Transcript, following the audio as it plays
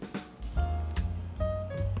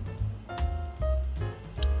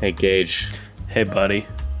Hey, Gage. Hey, buddy.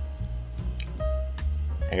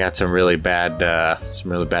 I got some really bad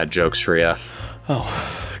jokes for you.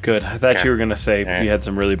 Oh, good. I thought you were gonna say you had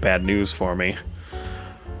some really bad news for me.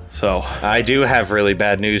 So I do have really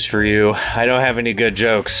bad news for you. I don't have any good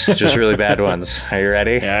jokes, just really bad ones. Are you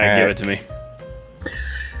ready? Yeah, give it to me.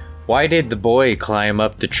 Why did the boy climb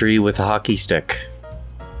up the tree with a hockey stick?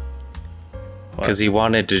 Because he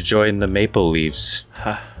wanted to join the Maple Leafs.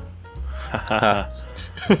 Ha. Ha ha ha.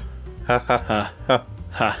 Ha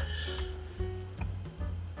ha.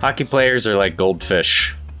 Hockey players are like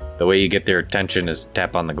goldfish. The way you get their attention is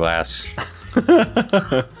tap on the glass.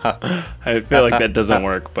 I feel like that doesn't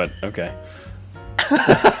work, but okay.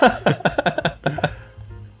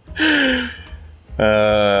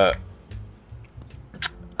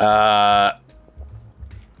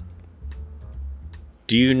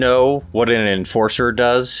 Do you know what an enforcer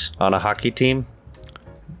does on a hockey team?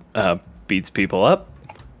 Beats people up.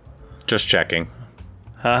 Just checking.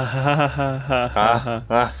 Ha ha ha ha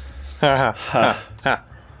ha ha ha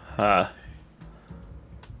ha.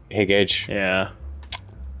 Hey, Gage. Yeah.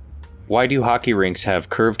 Why do hockey rinks have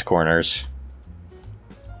curved corners?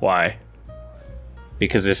 Why?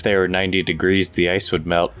 Because if they were 90 degrees, the ice would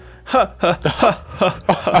melt.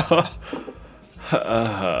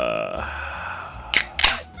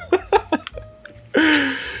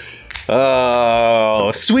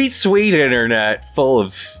 Oh, sweet, sweet internet full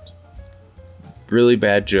of really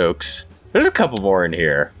bad jokes. There's a couple more in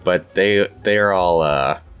here, but they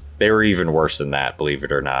were even worse than that, believe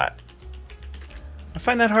it or not. I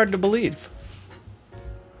find that hard to believe.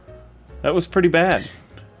 That was pretty bad.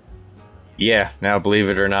 Yeah, now believe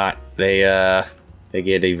it or not, they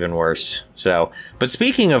get even worse. So, but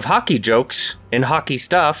speaking of hockey jokes and hockey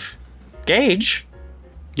stuff, Gage,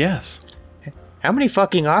 Yes. how many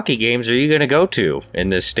fucking hockey games are you going to go to in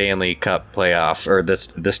this Stanley Cup playoff or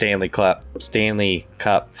the Stanley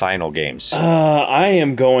Cup final games? I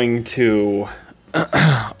am going to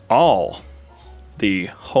all the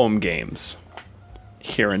home games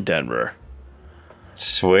here in Denver.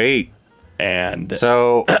 Sweet. And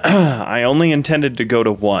So I only intended to go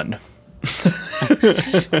to one.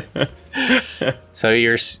 So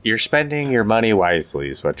you're spending your money wisely,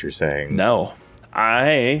 is what you're saying? No.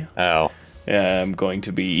 I am going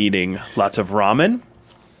to be eating lots of ramen,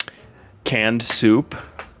 canned soup,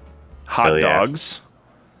 hot Hell yeah. dogs,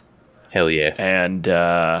 Hell yeah! and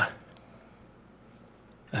I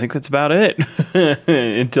think that's about it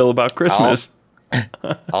until about Christmas.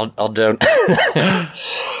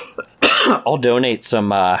 I'll donate some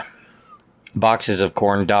boxes of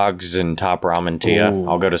corn dogs and top ramen to you. Ooh.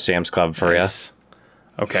 I'll go to Sam's Club for Nice.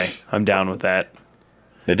 Okay, I'm down with that. you.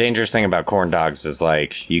 The dangerous thing about corn dogs is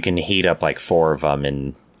like you can heat up like 4 of them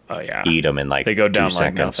and Oh yeah, eat them in like they go 2 down like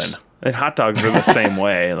seconds. nothing. And hot dogs are the same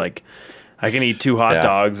way. Like I can eat 2 hot Yeah.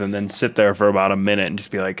 dogs and then sit there for about a minute and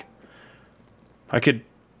just be like, I could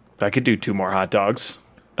do 2 more hot dogs.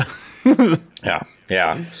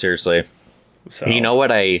 Yeah, seriously. So, You know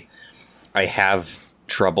what I have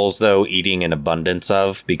troubles though eating in abundance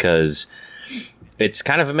of, because it's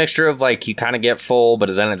kind of a mixture of like you kind of get full,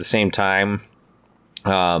 but then at the same time,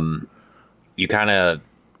 you kind of,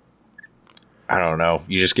 I don't know,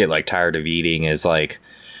 you just get like tired of eating. Is like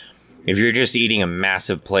if you're just eating a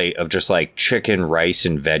massive plate of just like chicken, rice,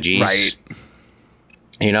 and veggies, right?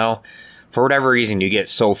 You know, for whatever reason, you get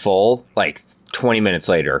so full, like 20 minutes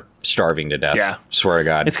later, starving to death. Yeah. Swear to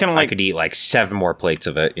God. It's kinda like- I could eat like 7 more plates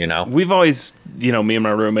of it, you know? We've always, me and my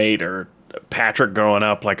roommate or Patrick growing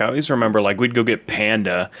up, like I always remember like we'd go get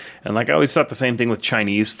Panda, and like I always thought the same thing with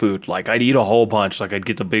Chinese food. Like I'd eat a whole bunch, like I'd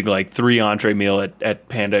get the big like 3 entree meal at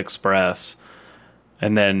Panda Express,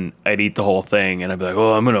 and then I'd eat the whole thing, and I'd be like,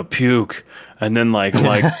 oh, I'm gonna puke, and then like I'm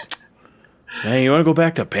like, man, you want to go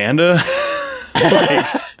back to Panda? Like,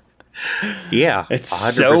 Yeah. it's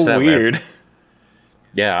 100%, so man. weird.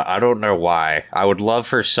 Yeah, I don't know why. I would love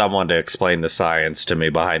for someone to explain the science to me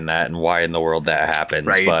behind that and why in the world that happens.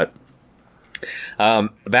 Right. But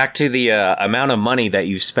back to the amount of money that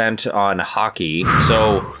you've spent on hockey.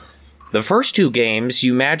 So the first 2 games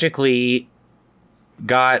you magically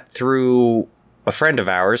got through a friend of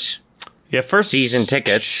ours. Yeah, first Season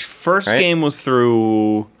tickets, First right? game was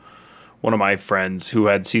through one of my friends who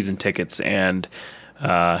had season tickets, and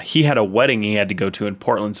he had a wedding he had to go to in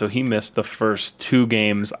Portland, so he missed the first 2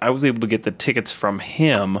 games. I was able to get the tickets from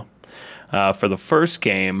him for the first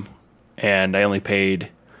game, and I only paid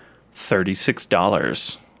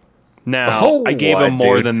 $36. Now, Oh, I gave what, him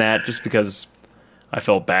more dude? than that just because I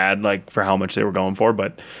felt bad, like, for how much they were going for,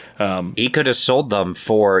 but he could have sold them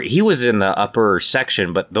for. He was in the upper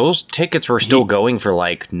section, but those tickets were still going for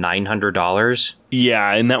like $900.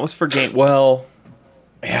 Yeah, and that was for game. Well,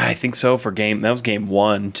 yeah, I think so for game. That was game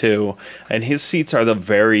 1 too, and his seats are the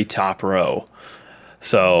very top row.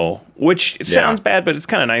 So, which sounds bad, but it's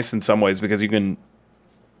kind of nice in some ways because you can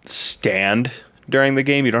stand during the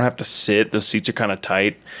game. You don't have to sit. The seats are kind of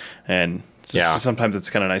tight, and sometimes it's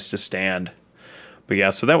kind of nice to stand. But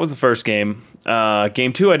yeah, so that was the first game.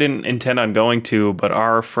 Game 2 I didn't intend on going to, but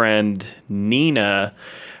our friend Nina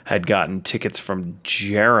had gotten tickets from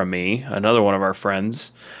Jeremy, another one of our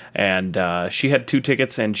friends, and she had 2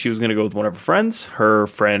 tickets, and she was going to go with one of her friends. Her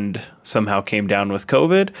friend somehow came down with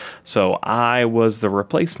COVID, so I was the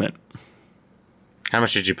replacement. How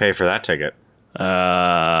much did you pay for that ticket? You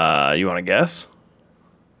want to guess?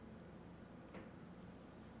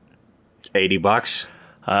 $80?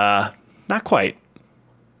 Not quite.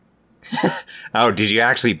 Oh, did you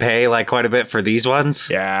actually pay like quite a bit for these ones?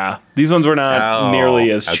 Yeah, these ones were not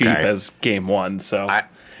nearly as cheap as game 1. So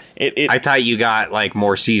I thought you got like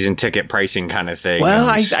more season ticket pricing kind of thing. Well,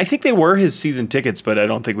 I think they were his season tickets, but I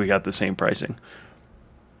don't think we got the same pricing.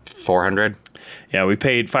 400. Yeah, we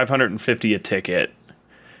paid $550 a ticket.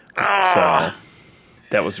 So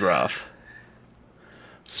that was rough.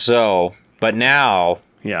 So, but now,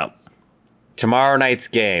 yeah. Tomorrow night's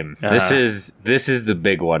game. This is the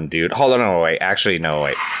big one, dude. Hold on, no, wait. Actually, no,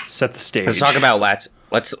 wait. Set the stage. Let's talk about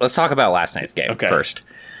last night's game first.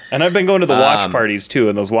 And I've been going to the watch parties too,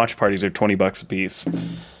 and those watch parties are $20 a piece.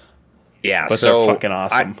 Yeah, but they're fucking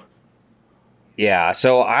awesome.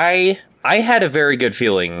 So I had a very good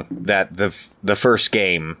feeling that the first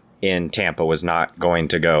game in Tampa was not going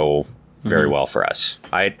to go very well for us.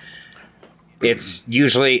 It's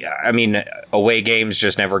usually, I mean, away games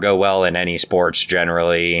just never go well in any sports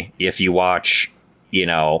generally. If you watch, in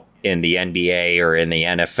the NBA or in the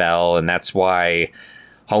NFL, and that's why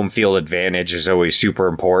home field advantage is always super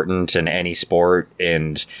important in any sport.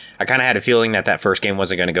 And I kind of had a feeling that first game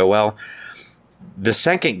wasn't going to go well. The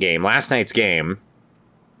second game, last night's game,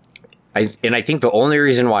 I think the only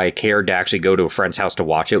reason why I cared to actually go to a friend's house to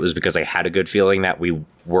watch it was because I had a good feeling that we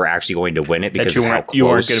were actually going to win it because of how close. You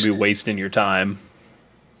weren't going to be wasting your time.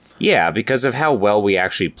 Yeah, because of how well we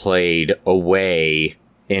actually played away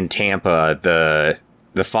in Tampa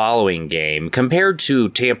the following game compared to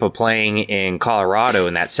Tampa playing in Colorado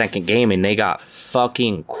in that second game, and they got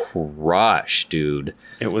fucking crushed, dude.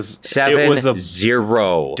 It was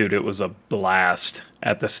 7-0. Dude, it was a blast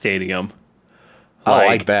at the stadium.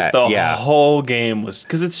 I bet. The whole game was,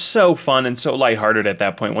 because it's so fun and so lighthearted at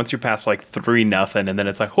that point. Once you're past like 3-0, and then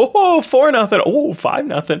it's like, 4-0,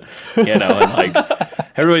 5-0, and like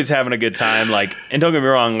everybody's having a good time. Like, and don't get me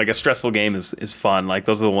wrong, like a stressful game is fun. Like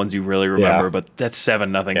those are the ones you really remember. But that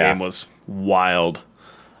 7-0 game was wild.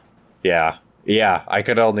 Yeah, I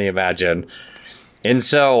could only imagine. And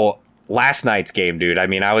so last night's game, dude, I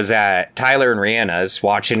mean, I was at Tyler and Rihanna's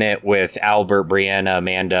watching it with Albert, Brianna,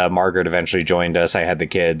 Amanda, Margaret eventually joined us. I had the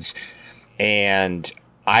kids. And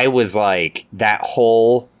I was like, that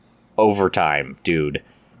whole overtime, dude,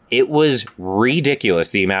 it was ridiculous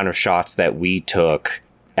the amount of shots that we took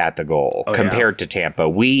at the goal compared to Tampa.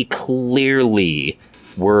 We clearly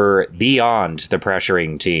were beyond the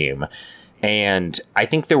pressuring team. And I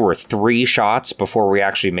think there were 3 shots before we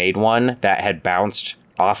actually made one that had bounced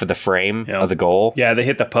off of the frame of the goal. Yeah, they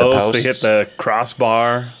hit the post, they hit the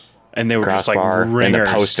crossbar, and they were just like ringers and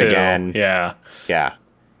the post too. Again. Yeah.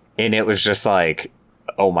 And it was just like,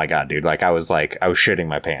 oh my God, dude. Like I was shitting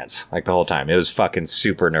my pants like the whole time. It was fucking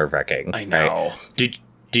super nerve-wracking. I know. Right?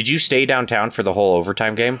 Did you stay downtown for the whole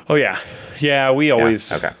overtime game? Oh yeah. Yeah, we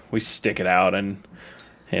always we stick it out, and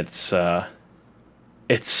it's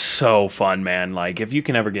so fun, man. Like, if you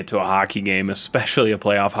can ever get to a hockey game, especially a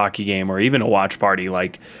playoff hockey game or even a watch party,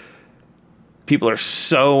 like, people are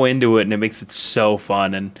so into it, and it makes it so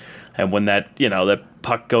fun. And when that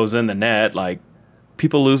puck goes in the net, like,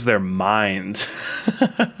 people lose their minds.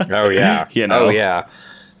 Oh, yeah. Oh, yeah.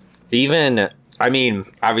 Even, I mean,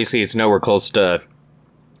 obviously it's nowhere close to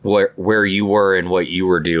where you were and what you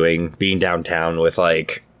were doing, being downtown with,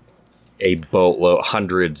 like, a boatload,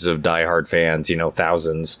 hundreds of diehard fans,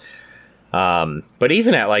 thousands. But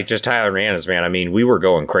even at like just Tyler and Rihanna's, man, I mean, we were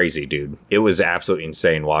going crazy, dude. It was absolutely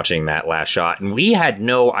insane watching that last shot. And we had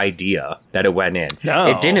no idea that it went in. No.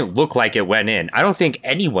 It didn't look like it went in. I don't think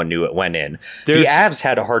anyone knew it went in. The Avs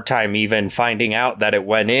had a hard time even finding out that it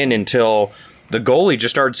went in until the goalie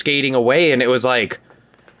just started skating away. And it was like,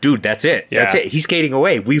 dude, that's it. Yeah. That's it. He's skating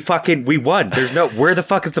away. We won. There's where the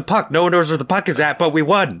fuck is the puck? No one knows where the puck is at, but we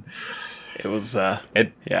won. It was,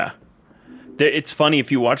 It's funny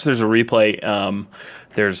if you watch. There's a replay.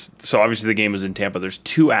 So obviously the game was in Tampa. There's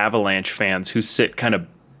 2 Avalanche fans who sit kind of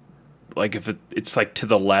like if it's like to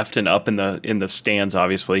the left and up in the stands,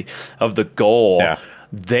 obviously, of the goal. Yeah.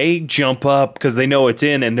 They jump up because they know it's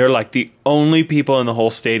in, and they're like the only people in the whole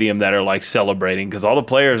stadium that are like celebrating because all the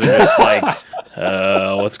players are just like,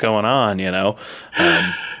 "What's going on?" You know.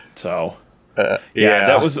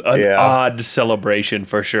 That was an odd celebration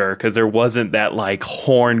for sure because there wasn't that like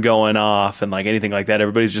horn going off and like anything like that.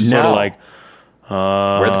 Everybody's just sort of like,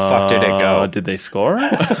 where the fuck did it go? Did they score?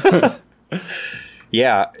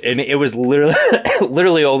 Yeah, and it was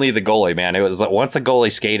literally only the goalie, man. It was like once the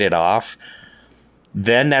goalie skated off,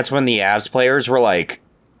 then that's when the Avs players were like,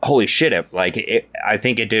 holy shit, I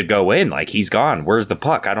think it did go in. Like, he's gone. Where's the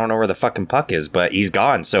puck? I don't know where the fucking puck is, but he's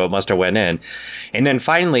gone, so it must have went in. And then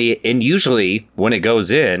finally, and usually when it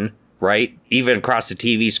goes in, right, even across the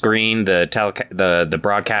TV screen, the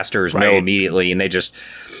broadcasters know immediately, and they just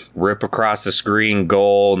rip across the screen,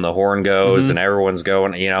 goal, and the horn goes, and everyone's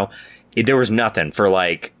going, you know. There was nothing for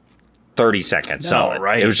like 30 seconds solid.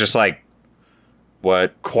 Right. It was just like,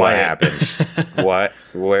 what happened?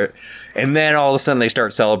 Where? And then all of a sudden they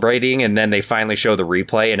start celebrating, and then they finally show the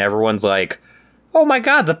replay, and everyone's like, oh my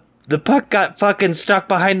God, the puck got fucking stuck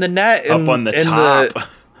behind the net. Up on the top.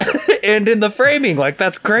 And in the framing. Like,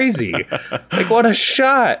 that's crazy. Like, what a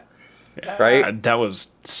shot. Right? That was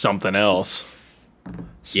something else.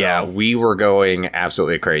 So. Yeah, we were going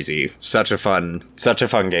absolutely crazy. Such a fun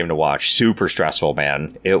game to watch. Super stressful,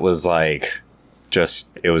 man. It was like,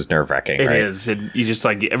 it was nerve-wracking. It is. You just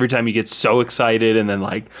like, every time you get so excited, and then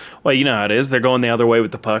like, well, you know how it is. They're going the other way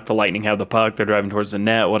with the puck. The Lightning have the puck. They're driving towards the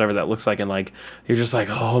net, whatever that looks like. And like, you're just like,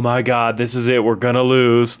 oh my God, this is it. We're going to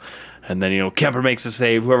lose. And then, you know, Kemper makes a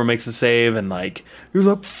save, whoever makes a save, and like, you're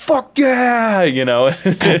like, fuck yeah, you know.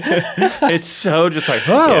 It's so just like,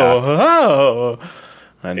 oh.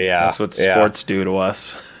 And that's what sports do to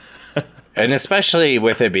us. And especially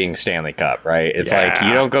with it being Stanley Cup, right? It's like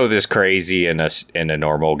you don't go this crazy in a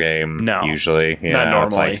normal game. No, usually, not normally.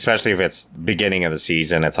 It's like, especially if it's beginning of the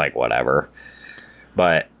season, it's like whatever.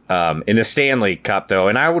 But in the Stanley Cup, though,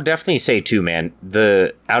 and I would definitely say too, man,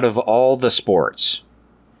 out of all the sports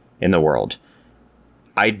in the world,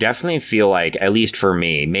 I definitely feel like, at least for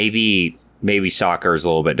me, maybe soccer is a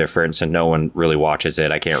little bit different, so no one really watches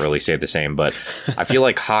it. I can't really say the same, but I feel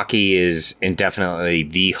like hockey is indefinitely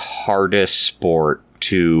the hardest sport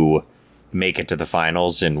to make it to the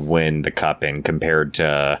finals and win the cup in, compared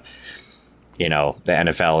to, you know, the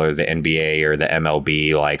NFL or the NBA or the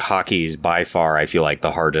MLB. Like, hockey's by far, I feel like,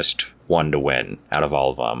 the hardest one to win out of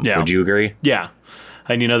all of them. Yeah. Would you agree? Yeah.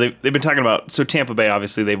 And, you know, they've been talking about, so Tampa Bay,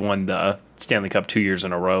 obviously, they've won the Stanley Cup 2 years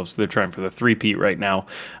in a row, so they're trying for the three-peat right now.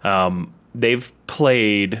 They've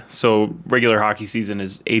played, so regular hockey season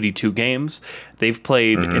is 82 games. They've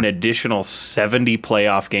played an additional 70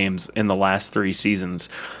 playoff games in the last 3 seasons.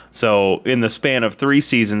 So in the span of 3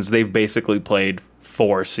 seasons, they've basically played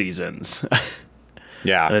 4 seasons.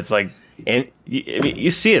 Yeah. And it's like, and you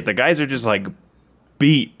see it. The guys are just like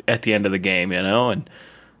beat at the end of the game, you know, and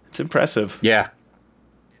it's impressive. Yeah.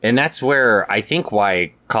 And that's where I think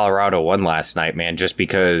why Colorado won last night, man, just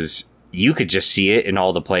because you could just see it in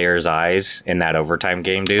all the players' eyes in that overtime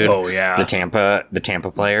game, dude. Oh, yeah. The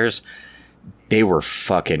Tampa players, they were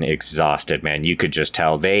fucking exhausted, man. You could just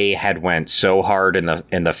tell they had went so hard in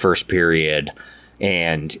the first period,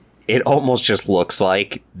 and it almost just looks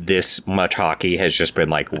like this much hockey has just been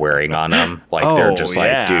like wearing on them. Like, they're just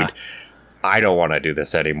like, dude, I don't want to do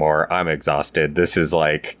this anymore. I'm exhausted. This is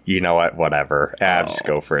like, you know what? Whatever. Avs,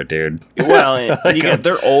 go for it, dude. Well,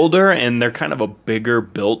 they're older, and they're kind of a bigger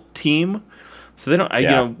built team. So they don't, you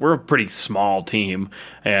know, we're a pretty small team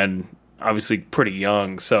and obviously pretty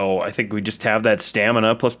young. So I think we just have that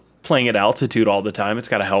stamina, plus playing at altitude all the time. It's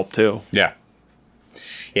got to help too. Yeah.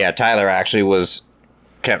 Yeah. Tyler actually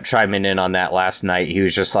kept chiming in on that last night. He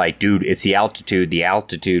was just like, dude, it's the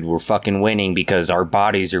altitude. We're fucking winning because our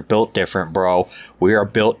bodies are built different, bro. We are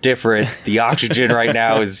built different. The oxygen right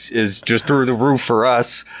now is just through the roof for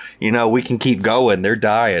us. You know, we can keep going. They're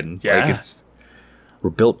dying. Yeah. Like,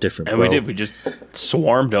 we're built different, and bro. we just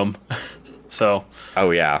swarmed them. So.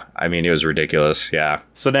 Oh yeah. I mean, it was ridiculous. Yeah.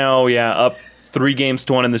 So now, up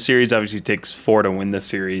 3-1 in the series. Obviously, it takes 4 to win the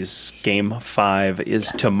series. Game 5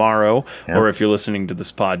 is tomorrow, or if you're listening to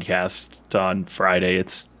this podcast on Friday,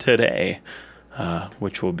 it's today,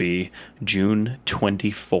 which will be June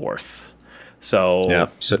 24th. So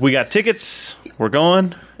we got tickets. We're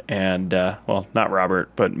going, and well, not Robert,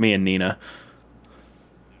 but me and Nina.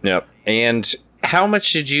 Yep. And how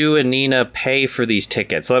much did you and Nina pay for these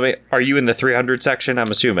tickets? Are you in the 300 section?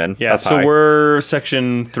 I'm assuming. Yeah, so we're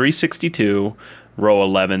section 362, row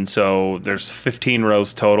 11. So there's 15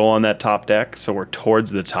 rows total on that top deck. So we're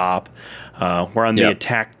towards the top. We're on the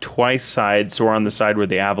attack twice side. So we're on the side where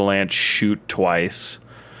the avalanche shoot twice.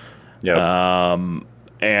 Yep.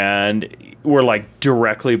 And we're like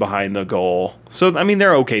directly behind the goal. So, I mean,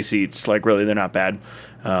 they're okay seats. Like, really, they're not bad.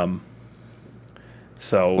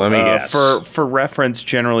 So let me guess. For reference,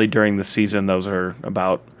 generally during the season, those are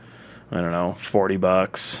about, I don't know,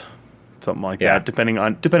 $40, something like that, depending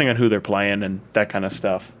on who they're playing and that kind of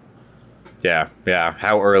stuff. Yeah, yeah.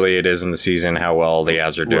 How early it is in the season, how well the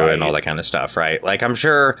Avs are doing, all that kind of stuff, right? Like, I'm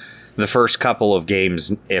sure the first couple of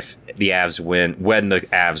games, if the Avs win, when the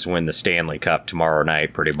Avs win the Stanley Cup tomorrow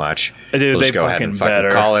night, pretty much, dude, let's go ahead and fucking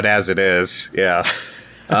call it as it is. Yeah.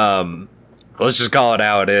 Let's just call it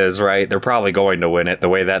how it is, right? They're probably going to win it the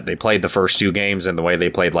way that they played the first two games and the way they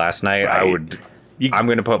played last night. Right. I'm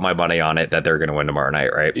going to put my money on it that they're going to win tomorrow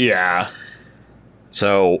night, right? Yeah.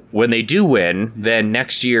 So when they do win, then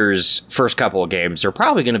next year's first couple of games are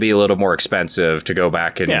probably going to be a little more expensive to go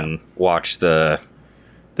back and watch the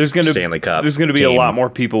Stanley Cup. There's going to be a lot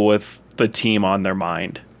more people with the team on their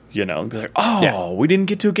mind, you know, and be like, oh, we didn't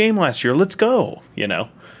get to a game last year. Let's go, you know.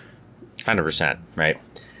 100%, right?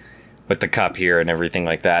 With the cup here and everything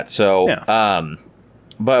like that. So,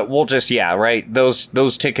 but we'll just, right.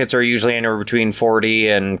 Those tickets are usually anywhere between 40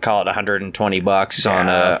 and call it $120 on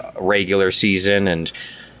a regular season. And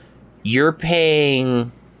you're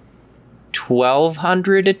paying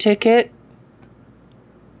 $1,200 a ticket.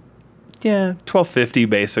 Yeah. $1,250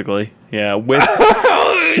 basically. Yeah. With,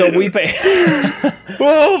 so we pay.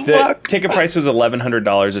 Ticket price was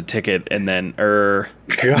 $1,100 a ticket. And then,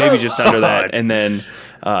 maybe just under that. And then,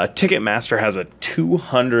 Ticketmaster has a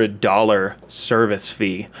 $200 service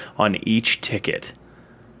fee on each ticket.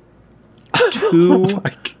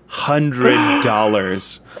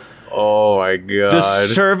 $200. Oh my god! The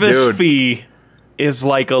service fee is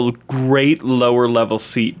like a great lower level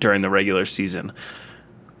seat during the regular season.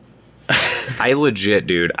 I legit,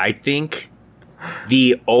 dude. I think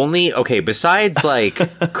besides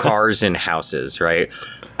like cars and houses, right?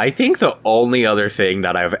 I think the only other thing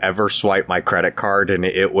that I've ever swiped my credit card and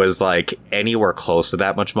it was like anywhere close to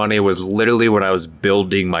that much money was literally when I was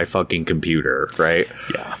building my fucking computer, right?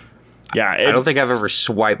 Yeah. Yeah. I don't think I've ever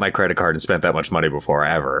swiped my credit card and spent that much money before,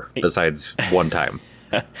 ever, besides one time.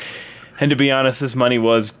 And to be honest, this money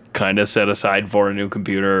was kind of set aside for a new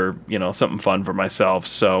computer, you know, something fun for myself.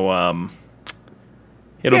 So,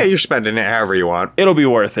 you're spending it however you want. It'll be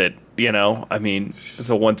worth it. You know, I mean, it's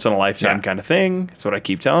a once-in-a-lifetime kind of thing. That's what I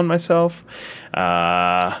keep telling myself.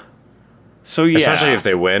 So, Especially if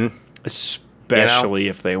they win. Especially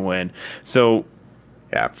if they win. So,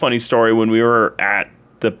 funny story. When we were at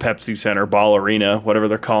the Pepsi Center Ball Arena, whatever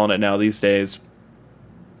they're calling it now these days,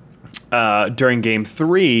 during Game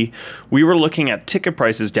 3, we were looking at ticket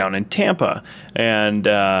prices down in Tampa. And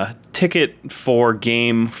ticket for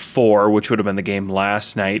Game 4, which would have been the game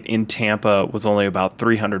last night in Tampa, was only about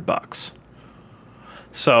 $300.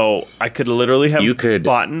 So I could literally have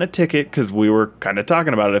bought a ticket, because we were kind of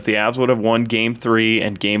talking about it. If the Avs would have won Game 3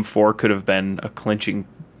 and Game 4 could have been a clinching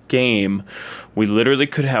game, we literally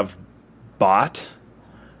could have bought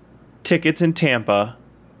tickets in Tampa,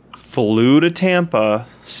 flew to Tampa,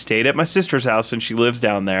 stayed at my sister's house, and she lives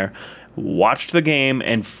down there, watched the game,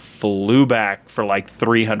 and flew back for like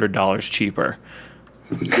 $300 cheaper.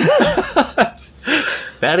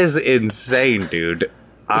 That is insane, dude.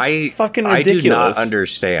 It's fucking ridiculous. I do not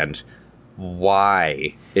understand.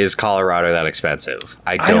 Why is Colorado that expensive?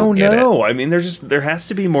 I don't know. I mean, there has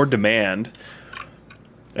to be more demand.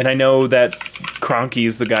 And I know that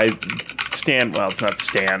Kroenke's the guy, it's not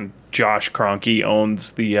Stan. Josh Kroenke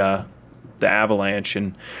owns the Avalanche,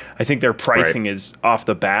 and I think their pricing is off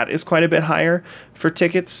the bat is quite a bit higher for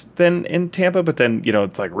tickets than in Tampa. But then, you know,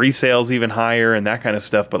 it's like resales even higher and that kind of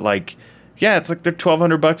stuff. But like, it's like they're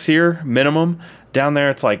 $1,200 here minimum. Down there,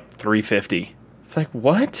 it's like $350. It's like,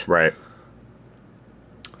 what? Right.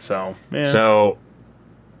 So,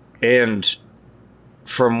 and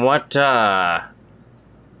from what I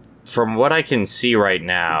can see right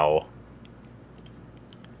now,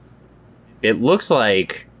 it looks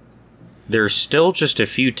like there's still just a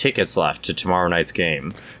few tickets left to tomorrow night's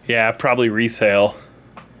game. Yeah, probably resale.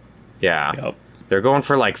 Yeah. Yep. They're going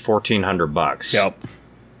for like $1,400. Yep.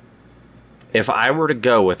 If I were to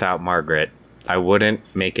go without Margaret, I wouldn't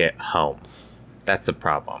make it home. That's the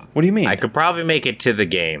problem. What do you mean? I could probably make it to the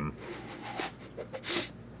game,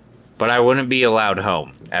 but I wouldn't be allowed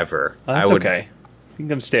home ever. Oh, that's okay. You can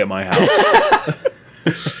come stay at my house.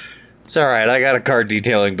 It's all right. I got a car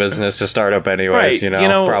detailing business to start up anyways. Right, you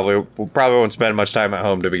know, probably won't spend much time at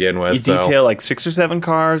home to begin with. You detail like 6 or 7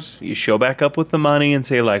 cars. You show back up with the money and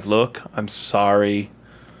say like, "Look, I'm sorry,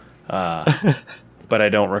 but I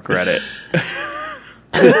don't regret it."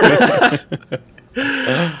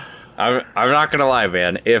 I'm not gonna lie,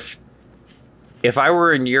 man. If I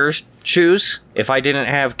were in your shoes, if I didn't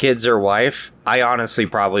have kids or wife, I honestly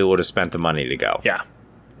probably would have spent the money to go. Yeah.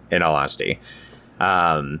 In all honesty,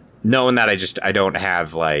 knowing that I don't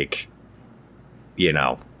have like,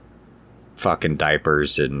 fucking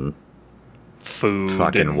diapers and food,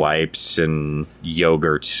 fucking and wipes and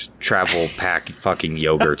yogurts, travel pack fucking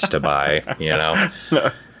yogurts to buy.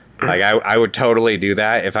 Like I would totally do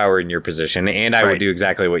that if I were in your position, and I would do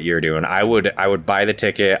exactly what you're doing. I would buy the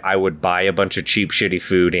ticket. I would buy a bunch of cheap, shitty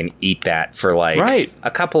food and eat that for like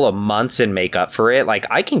a couple of months and make up for it. Like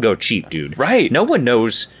I can go cheap, dude. Right. No one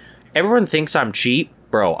knows. Everyone thinks I'm cheap,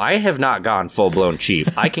 bro. I have not gone full blown cheap.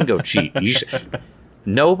 I can go cheap.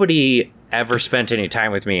 Nobody ever spent any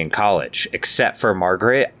time with me in college except for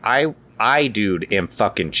Margaret. I dude am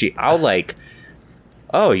fucking cheap. I'll like.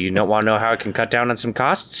 Oh, you don't want to know how I can cut down on some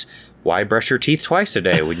costs? Why brush your teeth twice a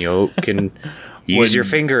day when you can use your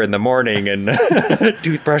finger in the morning and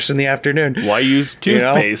toothbrush in the afternoon? Why use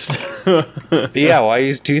toothpaste? Yeah, why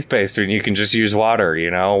use toothpaste when you can just use water?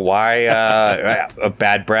 Why a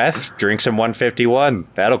bad breath? Drink some 151.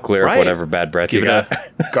 That'll clear up whatever bad breath you got.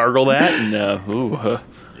 Gargle that and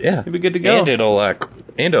yeah, you'll be good to go.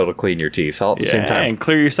 And it'll clean your teeth all at the same time and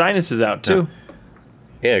clear your sinuses out too.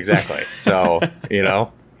 Yeah, exactly. So,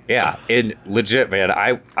 yeah, and legit, man,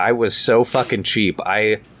 I was so fucking cheap.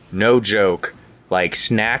 No joke, like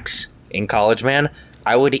snacks in college, man,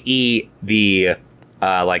 I would eat the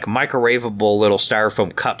like microwavable little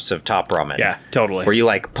styrofoam cups of Top Ramen. Yeah, totally. Where you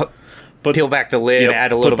like peel back the lid,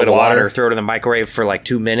 add a little bit of water, throw it in the microwave for like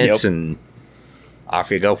 2 minutes, and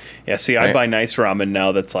off you go. Yeah, see, I buy nice ramen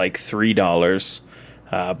now that's like $3.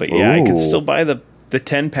 But yeah, I could still buy the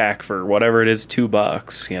 10-pack for whatever it is,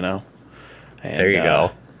 $2, And, there you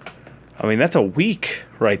go. I mean, that's a week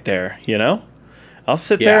right there, I'll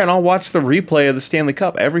sit there and I'll watch the replay of the Stanley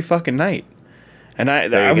Cup every fucking night. And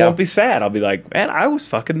I won't be sad. I'll be like, man, I was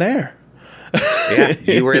fucking there. Yeah,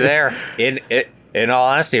 you were there. In all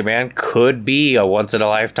honesty, man, could be a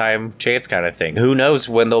once-in-a-lifetime chance kind of thing. Who knows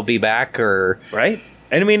when they'll be back or... Right.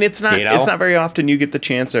 And I mean, it's not very often you get the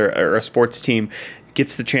chance or a sports team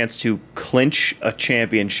gets the chance to clinch a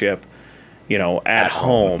championship, at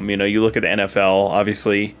home. You look at the NFL,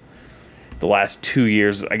 obviously the last 2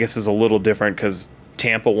 years, I guess, is a little different because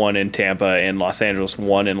Tampa won in Tampa and Los Angeles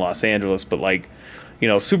won in Los Angeles. But, like,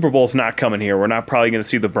 Super Bowl's not coming here. We're not probably going to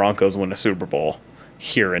see the Broncos win a Super Bowl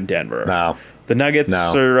here in Denver. No. The Nuggets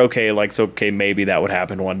are okay. Like, it's okay, maybe that would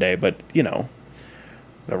happen one day. But, the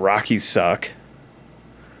Rockies suck.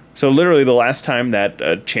 So literally the last time that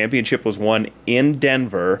a championship was won in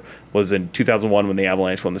Denver was in 2001 when the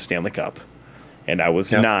Avalanche won the Stanley Cup. And I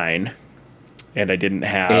was 9, and I didn't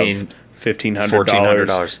have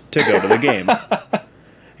 $1,500 to go to the game.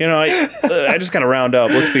 I just got to round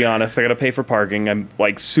up. Let's be honest. I got to pay for parking. I'm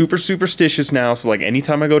like super superstitious now. So like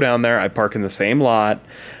anytime I go down there, I park in the same lot.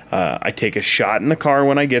 I take a shot in the car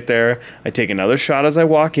when I get there. I take another shot as I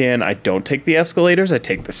walk in. I don't take the escalators. I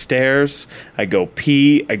take the stairs. I go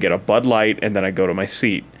pee. I get a Bud Light, and then I go to my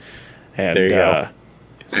seat. And there you go.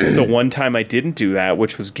 The one time I didn't do that,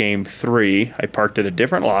 which was Game 3, I parked at a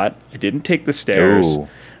different lot. I didn't take the stairs.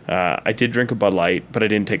 I did drink a Bud Light, but I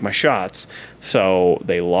didn't take my shots. So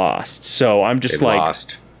they lost. So I'm just I'm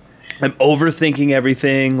overthinking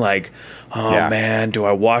everything. Like, man, do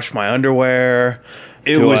I wash my underwear?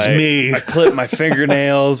 It was me. I clip my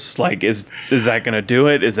fingernails. Like, is that going to do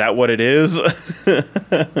it? Is that what it is?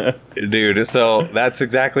 Dude, so that's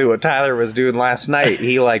exactly what Tyler was doing last night.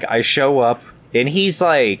 I show up, and he's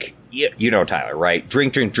like... You know Tyler, right?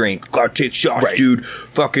 Drink. Gotta take shots, dude.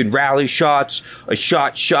 Fucking rally shots. A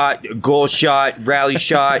shot, a goal shot, rally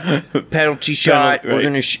shot, penalty shot. We're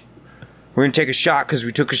gonna take a shot because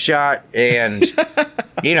we took a shot, and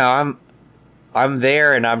I'm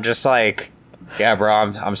there, and I'm just like, yeah, bro.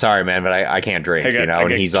 I'm sorry, man, but I can't drink.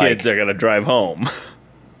 And he's like, kids are gonna drive home.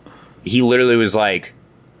 He literally was like,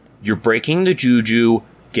 "You're breaking the juju.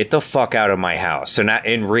 Get the fuck out of my house." And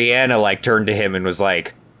Rihanna turned to him and was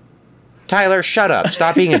like, Tyler, shut up.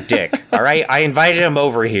 Stop being a dick. All right? I invited him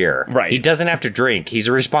over here. Right. He doesn't have to drink. He's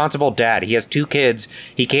a responsible dad. He has 2 kids.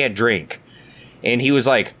 He can't drink. And he was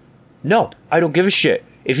like, no, I don't give a shit.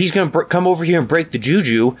 If he's going to come over here and break the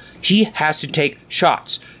juju, he has to take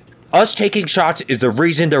shots. Us taking shots is the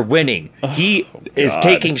reason they're winning. He is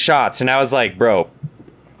taking shots. And I was like, bro,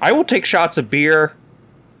 I will take shots of beer.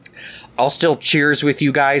 I'll still cheers with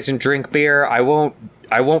you guys and drink beer. I won't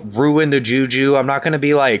ruin the juju. I'm not going to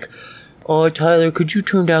be like, oh, Tyler, could you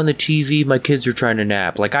turn down the TV? My kids are trying to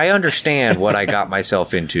nap. Like, I understand what I got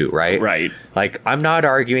myself into, right? Right. Like, I'm not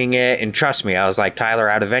arguing it. And trust me, I was like, Tyler,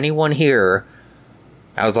 out of anyone here,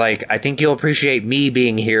 I was like, I think you'll appreciate me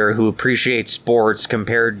being here who appreciates sports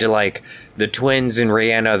compared to, like, the twins and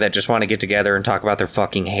Rihanna that just want to get together and talk about their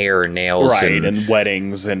fucking hair and nails. Right, and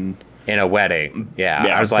weddings and... In a wedding. Yeah.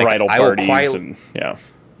 Yeah, I was like, bridal parties and... Yeah.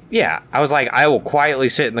 Yeah. I was like, I will quietly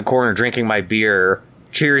sit in the corner drinking my beer,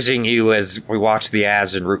 cheersing you as we watch the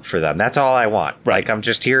Avs and root for them. That's all I want. Right. Like, I'm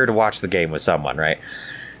just here to watch the game with someone, right?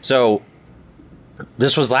 So,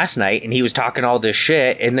 this was last night, and he was talking all this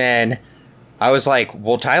shit, and then I was like,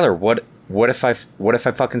 well, Tyler, what if I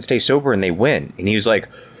fucking stay sober and they win? And he was like,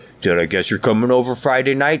 dude, I guess you're coming over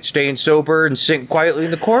Friday night, staying sober, and sitting quietly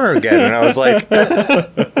in the corner again. And I was like,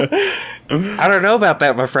 I don't know about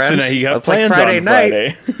that, my friend. So now you got It's plans like Friday on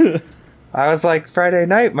night. Friday. I was like, Friday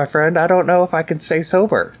night, my friend, I don't know if I can stay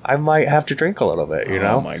sober. I might have to drink a little bit, you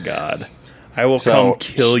know? Oh, my God. I will come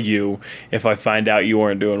kill you if I find out you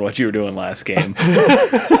weren't doing what you were doing last game.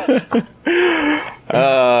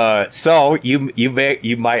 So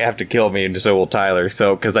you might have to kill me, and so will Tyler.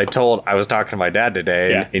 So because I was talking to my dad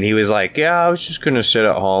today, and he was like, "Yeah, I was just gonna sit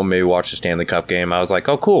at home, maybe watch the Stanley Cup game." I was like,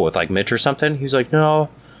 "Oh, cool, with like Mitch or something." He's like, "No,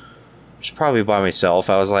 just probably by myself."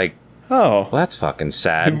 I was like, "Oh, well, that's fucking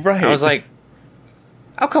sad." Right. I was like,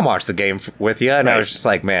 "I'll come watch the game with you," and I was just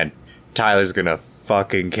like, "Man, Tyler's gonna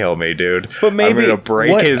fucking kill me, dude. But maybe I'm gonna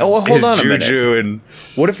break his juju." And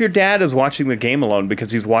what if your dad is watching the game alone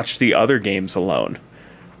because he's watched the other games alone,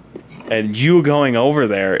 and you going over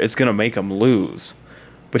there is gonna make him lose?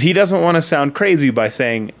 But he doesn't want to sound crazy by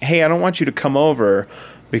saying, "Hey, I don't want you to come over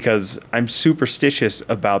because I'm superstitious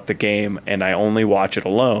about the game and I only watch it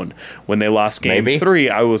alone." When they lost game 3,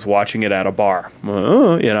 I was watching it at a bar. You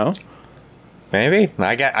know. Maybe.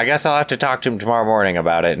 I guess I'll have to talk to him tomorrow morning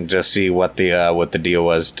about it and just see what the deal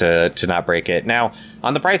was to not break it. Now,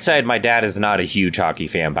 on the bright side, my dad is not a huge hockey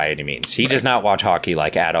fan by any means. He does not watch hockey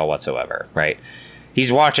like at all whatsoever, right?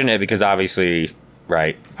 He's watching it because obviously,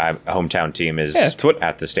 right, hometown team is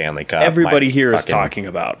at the Stanley Cup. Everybody here is talking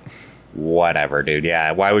about. Whatever, dude.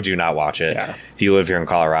 Yeah, why would you not watch it if you live here in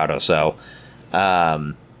Colorado? So,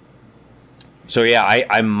 I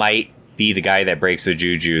might be the guy that breaks the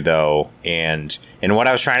juju though, and what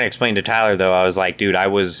I was trying to explain to Tyler though, I was like, dude, I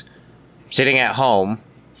was sitting at home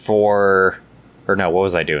what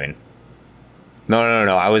was I doing? No,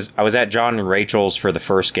 I was at John and Rachel's for the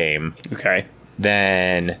first game. Okay.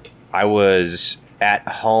 Then I was at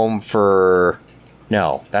home for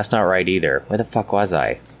no, that's not right either. Where the fuck was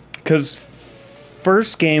I? Because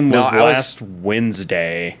first game was last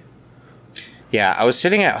Wednesday. Yeah, I was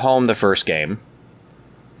sitting at home the first game.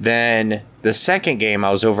 Then the second game, I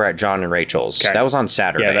was over at John and Rachel's. Okay. That was on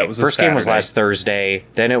Saturday. Yeah, that was first game was last Thursday.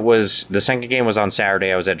 Then the second game was on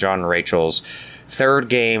Saturday. I was at John and Rachel's. Third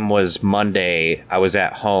game was Monday. I was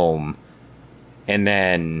at home, and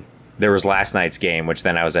then there was last night's game, which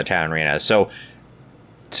then I was at Town Arena. So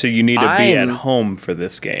you need to be at home for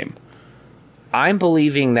this game. I'm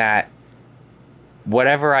believing that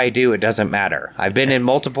whatever I do, it doesn't matter. I've been in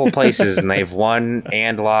multiple places and they've won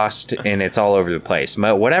and lost, and it's all over the place.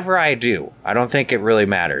 But whatever I do, I don't think it really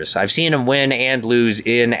matters. I've seen them win and lose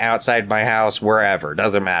in, outside my house, wherever.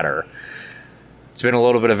 Doesn't matter. It's been a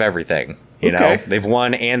little bit of everything. You know, they've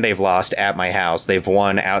won and they've lost at my house. They've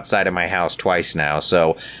won outside of my house twice now.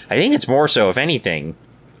 So I think it's more so, if anything,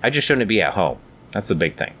 I just shouldn't be at home. That's the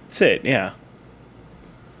big thing. That's it, yeah.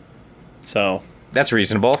 So that's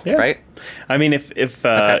reasonable, right? I mean, if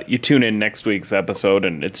you tune in next week's episode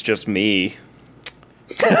and it's just me,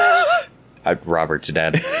 Robert's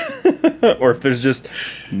dead. Or if there's just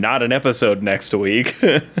not an episode next week,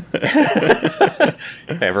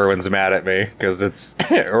 everyone's mad at me because it's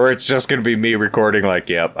just gonna be me recording like,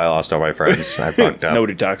 yep, I lost all my friends. I fucked up.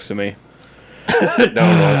 Nobody talks to me.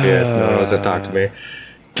 No one wants to talk to me.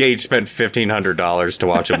 Gage spent $1,500 to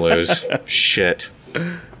watch him lose. Shit.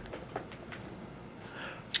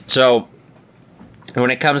 So,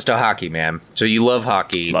 when it comes to hockey, man, so you love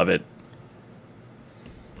hockey. Love it.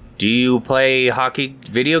 Do you play hockey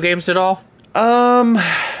video games at all?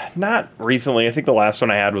 Not recently. I think the last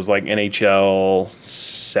one I had was like NHL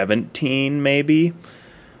 17, maybe.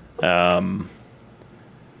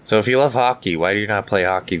 So if you love hockey, why do you not play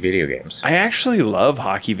hockey video games? I actually love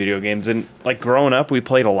hockey video games, and like growing up, we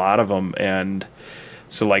played a lot of them, and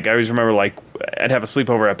so like I always remember like I'd have a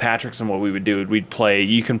sleepover at Patrick's, and what we would do, we'd play.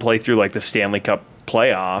 You can play through like the Stanley Cup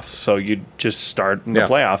playoffs, so you'd just start in the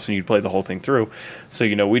playoffs and you'd play the whole thing through. So,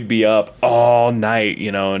 we'd be up all night,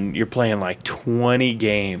 and you're playing like 20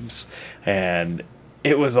 games, and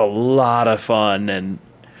it was a lot of fun. And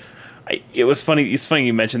it was funny. It's funny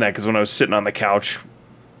you mentioned that, because when I was sitting on the couch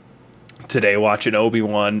today watching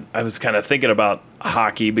Obi-Wan, I was kind of thinking about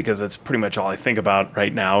hockey, because that's pretty much all I think about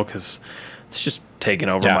right now, because it's just taking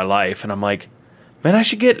over my life. And I'm like, man, I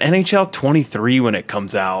should get NHL 23 when it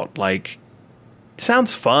comes out. Like, it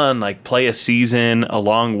sounds fun. Like, play a season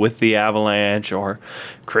along with the Avalanche, or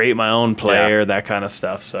create my own player, that kind of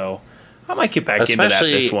stuff. So I might get back into that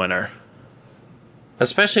this winter.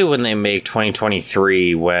 Especially when they make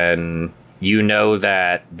 2023, when you know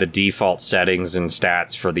that the default settings and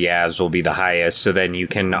stats for the Avs will be the highest, so then you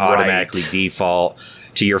can automatically default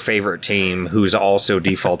to your favorite team, who's also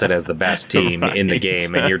defaulted as the best team in the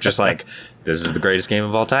game, and you're just like, this is the greatest game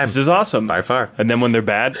of all time. This is awesome. By far. And then when they're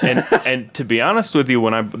bad, and to be honest with you,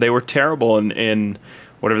 when they were terrible in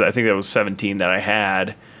whatever, I think that was 17 that I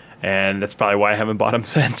had, and that's probably why I haven't bought them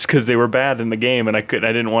since, because they were bad in the game, and I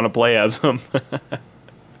didn't want to play as them.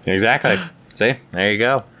 Exactly. See, there you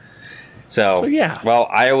go. So yeah. Well,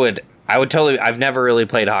 I would totally. I've never really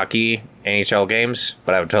played hockey NHL games,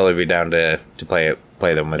 but I would totally be down to play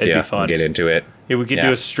them with you and get into it. Yeah, we could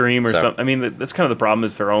do a stream or something. I mean, that's kind of the problem,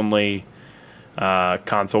 is they're only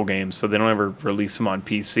console games, so they don't ever release them on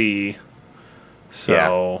PC.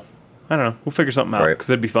 So I don't know. We'll figure something out, because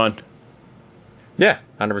it'd be fun. Yeah,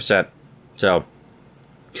 100%. So,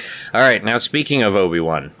 all right. Now, speaking of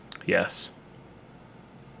Obi-Wan. Yes.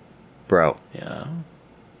 Bro. Yeah.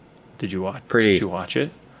 Did you watch? Did you watch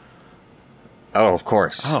it? Oh, of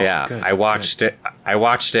course. Oh, yeah. good, I watched it. I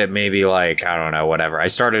watched it maybe like, I don't know, whatever. I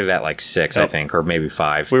started it at like 6, I think, or maybe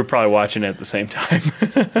 5. We were probably watching it at the same time.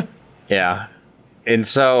 Yeah. And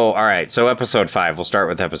so, all right. So episode 5. We'll start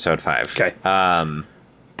with episode 5. Okay.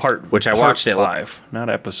 Which I watched it 5, not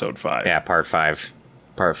episode 5. Yeah, part 5.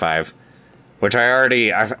 Part 5. Which I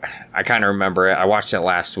kind of remember it. I watched it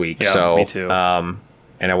last week. Yeah, so, me too.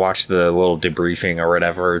 And I watched the little debriefing or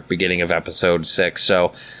whatever, beginning of episode 6.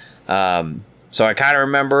 So, so I kind of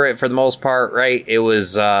remember it for the most part, right? It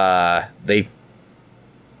was, they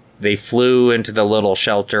flew into the little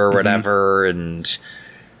shelter or whatever, and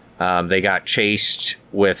they got chased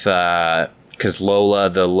with, because Lola,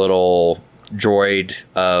 the little droid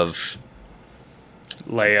of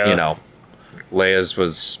Leia, Leia's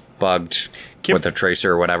was bugged with a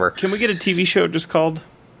tracer or whatever. Can we get a TV show just called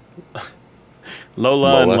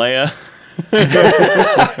Lola and Leia?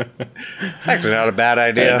 It's actually not a bad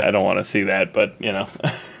idea. I don't want to see that, but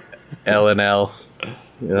L and L.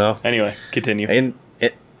 Anyway, continue.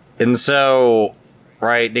 And so,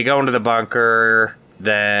 right, they go into the bunker.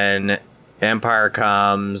 Then Empire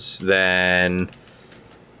comes. Then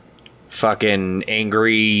fucking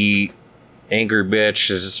angry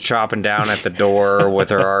bitch is chopping down at the door with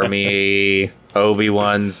her army.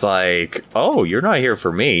 Obi-Wan's like, oh, you're not here for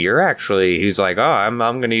me. He's like, oh, I'm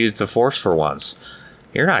going to use the Force for once.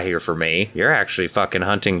 You're not here for me. You're actually fucking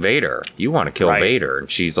hunting Vader. You want to kill Vader. And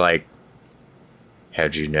she's like,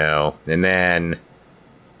 how'd you know? And then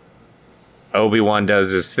Obi-Wan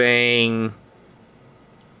does his thing.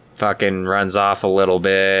 Fucking runs off a little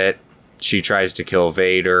bit. She tries to kill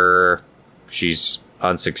Vader. She's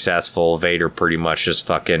unsuccessful. Vader pretty much just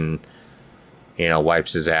fucking,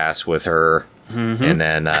 wipes his ass with her. And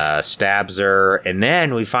then stabs her. And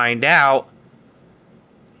then we find out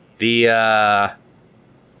the,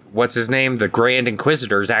 what's his name? The Grand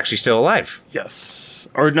Inquisitor is actually still alive. Yes.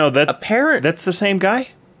 Or no, that's the same guy?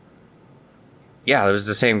 Yeah, it was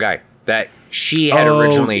the same guy that she had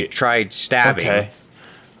originally tried stabbing. Okay.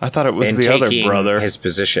 I thought it was the other brother. His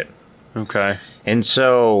position. Okay. And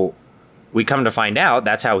so we come to find out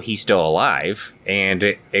that's how he's still alive. And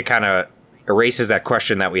it kind of erases that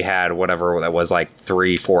question that we had, whatever that was, like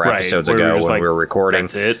 3-4 episodes ago when we were recording.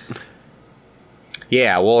 That's it.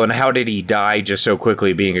 Yeah, well, and how did he die just so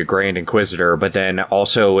quickly being a Grand Inquisitor? But then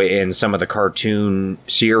also in some of the cartoon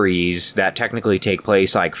series that technically take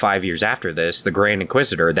place like 5 years after this, the Grand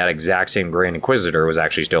Inquisitor, that exact same Grand Inquisitor, was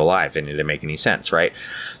actually still alive, and it didn't make any sense, right?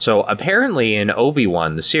 So apparently in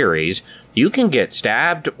Obi-Wan, the series, you can get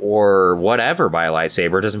stabbed or whatever by a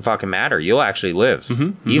lightsaber. It doesn't fucking matter. You'll actually live.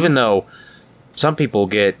 Even though some people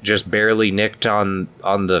get just barely nicked on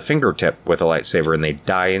the fingertip with a lightsaber and they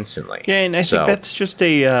die instantly. Yeah, and I think that's just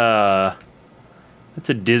that's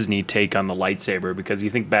a Disney take on the lightsaber, because you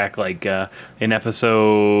think back like in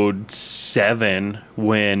episode 7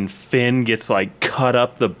 when Finn gets like cut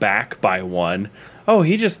up the back by one.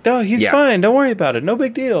 He's fine. Don't worry about it. No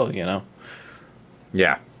big deal,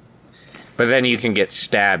 Yeah. But then you can get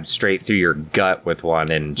stabbed straight through your gut with one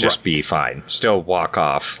and just be fine. Still walk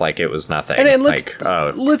off like it was nothing. And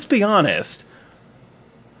let's be honest.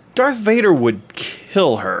 Darth Vader would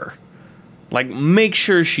kill her. Like, make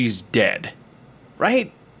sure she's dead.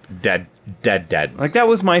 Right? Dead. Like, that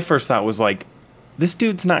was my first thought, was like, this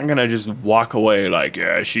dude's not gonna just walk away like,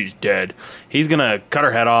 yeah, she's dead. He's gonna cut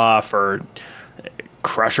her head off or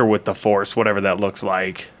crush her with the Force, whatever that looks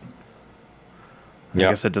like. Yep.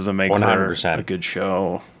 I guess it doesn't make 100%. For a good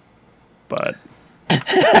show. But...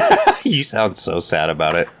 You sound so sad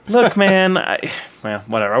about it. Look, man, well,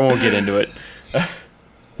 whatever. I won't get into it.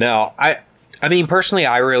 No, I mean, personally,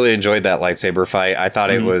 I really enjoyed that lightsaber fight. I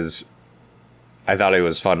thought it was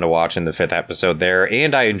fun to watch in the 5th episode there,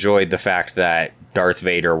 and I enjoyed the fact that Darth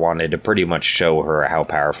Vader wanted to pretty much show her how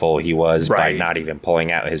powerful he was by not even pulling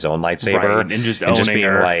out his own lightsaber and just being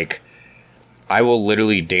her. Like, I will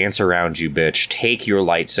literally dance around you, bitch. Take your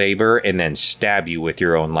lightsaber and then stab you with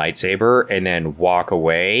your own lightsaber and then walk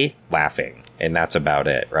away laughing. And that's about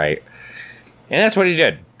it, right? And that's what he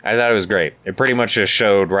did. I thought it was great. It pretty much just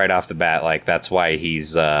showed right off the bat, like, that's why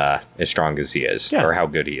he's as strong as he is, or how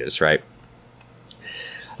good he is, right?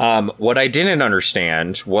 What I didn't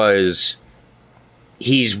understand was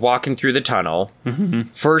he's walking through the tunnel. Mm-hmm.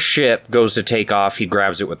 First ship goes to take off. He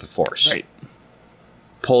grabs it with the Force. Right.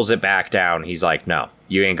 Pulls it back down. He's like, no,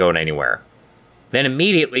 you ain't going anywhere. Then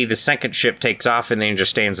immediately the second ship takes off and then he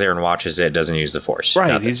just stands there and watches it. Doesn't use the Force. Right.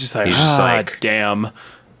 Nothing. He's just like, damn.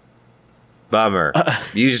 Bummer.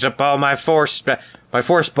 Used up all my Force. My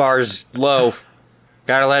Force bar's low.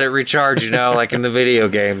 Gotta let it recharge, like in the video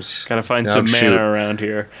games. Gotta find some mana around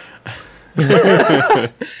here.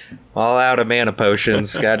 All out of mana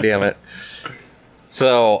potions. God damn it.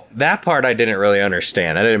 So, that part I didn't really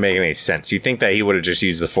understand. That didn't make any sense. You'd think that he would have just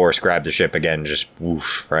used the Force, grabbed the ship again, just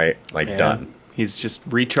woof, right? Like, done. He's just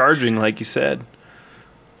recharging, like you said.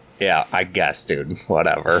 Yeah, I guess, dude.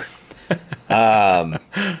 Whatever. And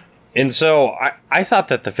so, I thought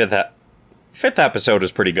that the fifth episode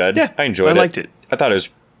was pretty good. Yeah, I enjoyed it. I liked it. I thought it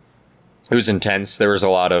was intense. There was a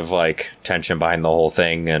lot of, like, tension behind the whole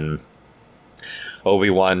thing, and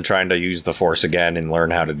Obi-Wan trying to use the Force again and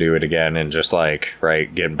learn how to do it again, and just, like,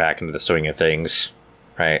 right, getting back into the swing of things,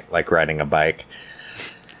 right? Like riding a bike.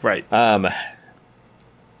 Right.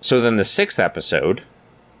 So then the 6th episode,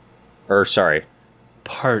 Part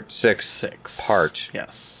 6.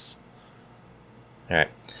 Yes. All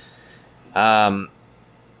right.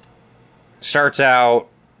 Starts out,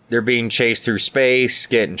 they're being chased through space,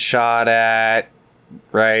 getting shot at,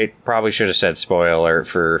 right? Probably should have said spoiler alert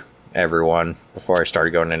for everyone before I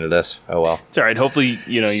started going into this. Oh, well. It's all right. Hopefully,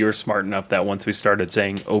 you were smart enough that once we started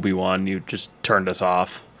saying Obi-Wan, you just turned us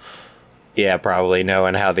off. Yeah, probably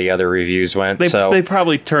knowing how the other reviews went. They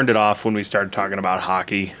probably turned it off when we started talking about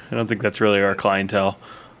hockey. I don't think that's really our clientele.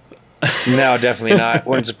 No, definitely not.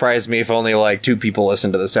 Wouldn't surprise me if only like 2 people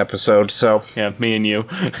listened to this episode. So yeah, me and you.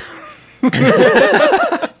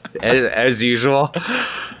 as usual.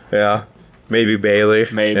 Yeah. Maybe Bailey.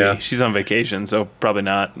 Maybe. Yeah. She's on vacation, so probably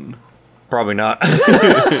not. Probably not.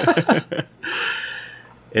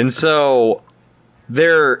 And so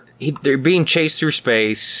they're being chased through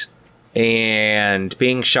space and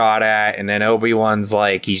being shot at, and then Obi-Wan's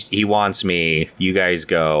like, he wants me. You guys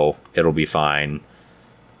go. It'll be fine.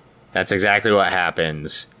 That's exactly what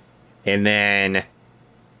happens. And then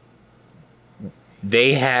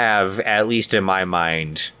they have, at least in my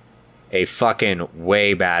mind, a fucking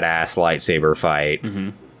way badass lightsaber fight. Mm-hmm.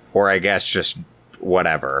 Or I guess just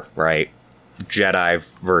whatever, right? Jedi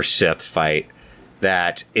versus Sith fight.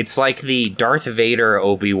 That it's like the Darth Vader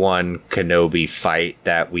Obi-Wan Kenobi fight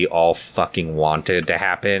that we all fucking wanted to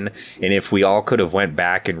happen. And if we all could have went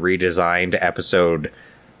back and redesigned episode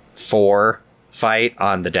 4 fight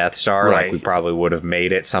on the Death Star, right, like we probably would have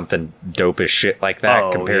made it something dope as shit like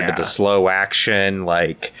that, compared to the slow action,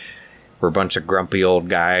 like we're a bunch of grumpy old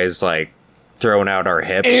guys like throwing out our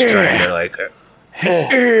hips trying to like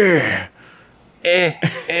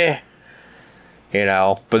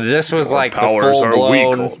but this was like the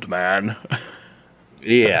full-blown old man.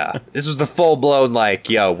 Yeah, this was the full-blown like,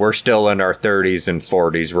 yo, we're still in our 30s and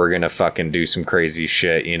 40s, we're gonna fucking do some crazy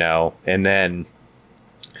shit, and then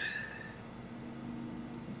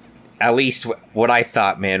at least what I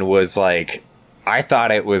thought, man, was like, I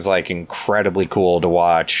thought it was like incredibly cool to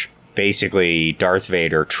watch basically Darth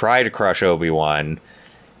Vader try to crush Obi-Wan.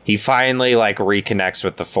 He finally like reconnects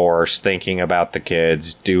with the Force, thinking about the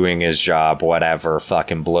kids, doing his job, whatever,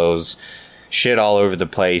 fucking blows shit all over the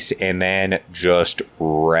place, and then just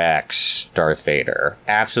wrecks Darth Vader.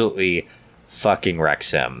 Absolutely fucking wrecks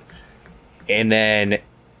him. And then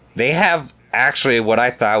they have actually what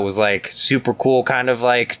I thought was like super cool, kind of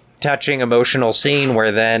like touching emotional scene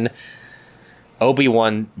where then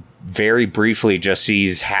Obi-Wan very briefly just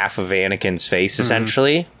sees half of Anakin's face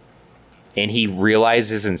essentially, and he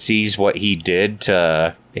realizes and sees what he did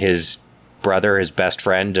to his brother, his best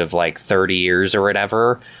friend of like 30 years or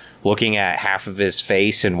whatever, looking at half of his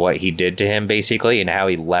face and what he did to him basically, and how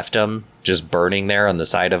he left him just burning there on the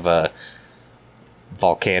side of a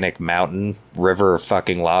volcanic mountain river of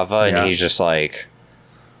fucking lava. And he's just like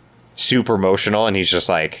super emotional, and he's just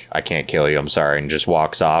like, I can't kill you, I'm sorry, and just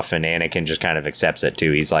walks off. And Anakin just kind of accepts it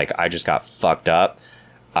too. He's like, I just got fucked up,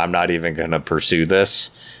 I'm not even gonna pursue this,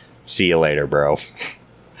 see you later, bro.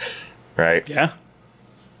 Right? Yeah.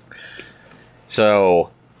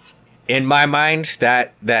 So in my mind,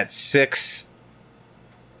 that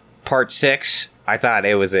part 6, I thought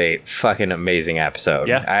it was a fucking amazing episode.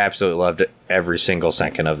 Yeah. I absolutely loved every single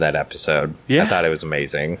second of that episode. Yeah. I thought it was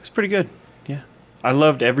amazing. It's pretty good. Yeah. I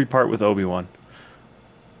loved every part with Obi-Wan.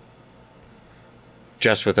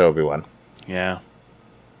 Just with Obi-Wan. Yeah.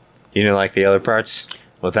 You didn't like the other parts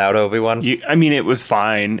without Obi-Wan? I mean, it was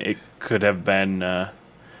fine. It could have been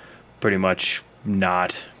pretty much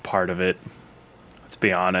not part of it. Let's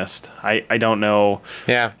be honest. I don't know.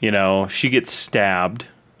 Yeah. You know, she gets stabbed,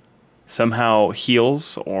 somehow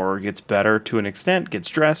heals or gets better to an extent, gets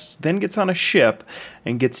dressed, then gets on a ship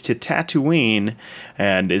and gets to Tatooine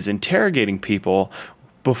and is interrogating people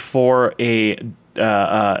before a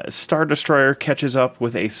Star Destroyer catches up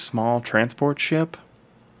with a small transport ship.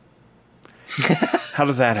 How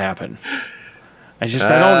does that happen? I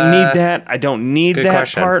don't need that. I don't need that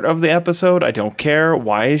question. part of the episode. I don't care.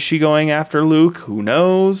 Why is she going after Luke? Who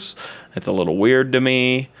knows? It's a little weird to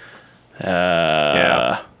me.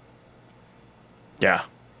 Yeah.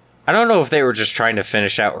 I don't know if they were just trying to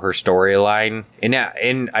finish out her storyline.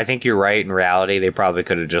 And I think you're right. In reality, they probably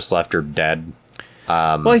could have just left her dead.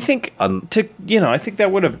 Well, I think I think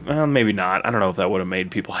that would have, well, maybe not. I don't know if that would have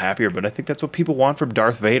made people happier, but I think that's what people want from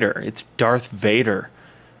Darth Vader. It's Darth Vader.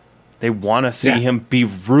 They want to see him be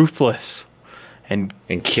ruthless and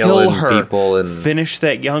kill her, people and finish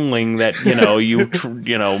that youngling that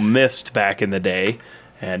you missed back in the day.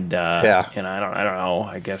 And I don't know.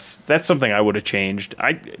 I guess that's something I would have changed.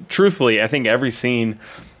 Truthfully, I think every scene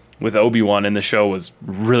with Obi-Wan in the show was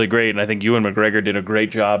really great, and I think Ewan McGregor did a great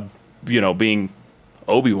job, being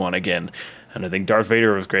Obi-Wan again. And I think Darth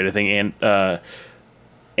Vader was great. I think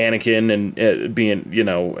Anakin and being,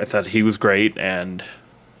 I thought he was great, and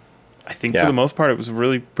I think for the most part it was a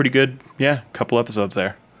really pretty good, couple episodes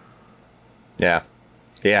there. Yeah.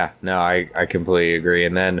 Yeah, no, I completely agree.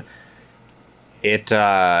 And then it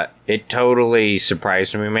totally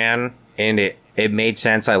surprised me, man. And it made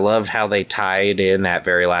sense. I loved how they tied in that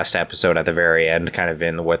very last episode at the very end, kind of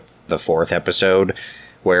in with the 4th episode,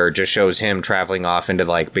 where it just shows him traveling off into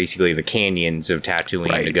like basically the canyons of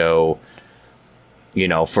Tatooine to go,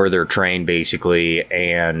 further train basically.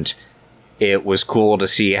 And it was cool to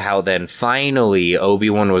see how then finally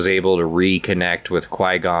Obi-Wan was able to reconnect with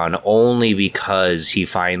Qui-Gon, only because he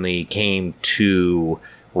finally came to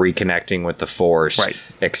reconnecting with the Force,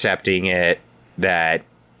 accepting it, that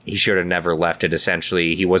he should have never left it.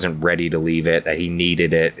 Essentially, he wasn't ready to leave it, that he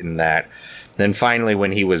needed it, and that then finally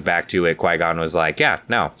when he was back to it, Qui-Gon was like,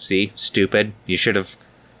 see, stupid, you should have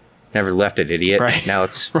never left it, idiot. Now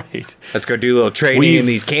let's go do a little training in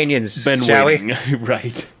these canyons, shall we?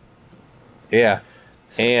 Right. Yeah.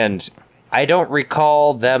 And I don't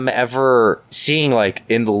recall them ever seeing, like,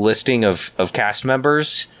 in the listing of cast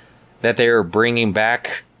members, that they were bringing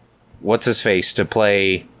back what's-his-face to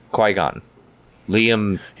play Qui-Gon.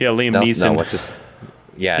 Liam Neeson. No, what's his...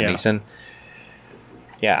 Yeah, Neeson.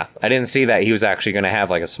 Yeah, I didn't see that he was actually going to have,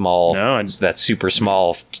 like, a small... No, that super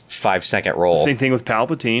small 5-second role. Same thing with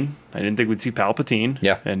Palpatine. I didn't think we'd see Palpatine.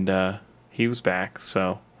 Yeah. And he was back,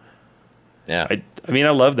 so... Yeah. I mean, I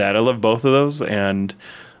love that. I love both of those. And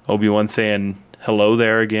Obi-Wan saying hello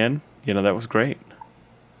there again, that was great.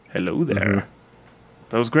 Hello there. Mm-hmm.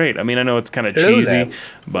 That was great. I mean, I know it's kind of cheesy,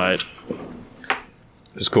 but...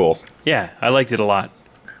 It was cool. Yeah, I liked it a lot.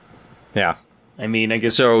 Yeah. I mean, I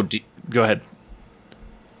guess... So, go ahead.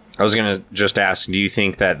 I was going to just ask, do you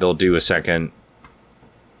think that they'll do a second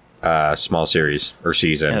small series or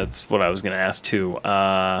season? Yeah, that's what I was going to ask, too.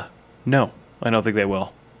 No, I don't think they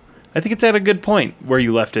will. I think it's at a good point where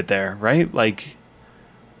you left it there, right? Like,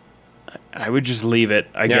 I would just leave it,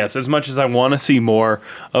 I guess. As much as I want to see more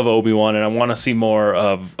of Obi-Wan and I want to see more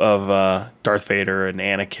of Darth Vader and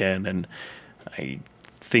Anakin, and I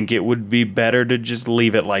think it would be better to just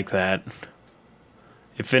leave it like that.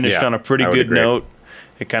 It finished on a pretty good note.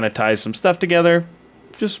 It kind of ties some stuff together.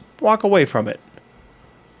 Just walk away from it.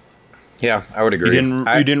 Yeah, I would agree.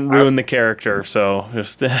 You didn't ruin the character, so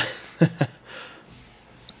just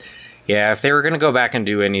yeah. If they were gonna go back and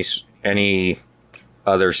do any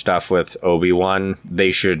other stuff with Obi-Wan,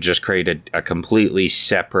 they should just create a completely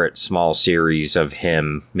separate small series of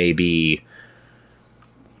him. Maybe,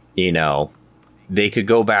 they could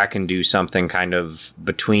go back and do something kind of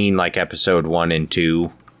between like episode 1 and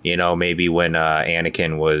 2. Maybe when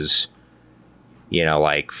Anakin was,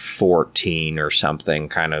 like 14 or something,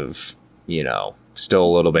 kind of, still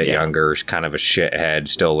a little bit younger, kind of a shithead,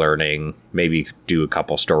 still learning. Maybe do a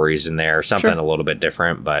couple stories in there, something a little bit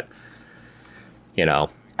different, but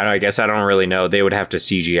I guess I don't really know. They would have to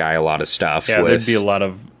CGI a lot of stuff. Yeah, there'd be a lot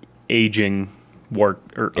of aging work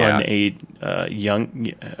or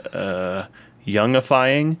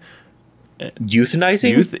youngifying.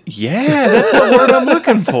 Euthanizing? Yeah, that's the word I'm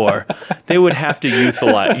looking for. They would have to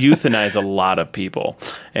euthanize a lot of people.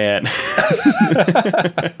 And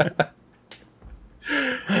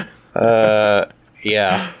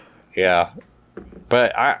yeah.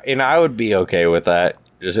 But I would be okay with that.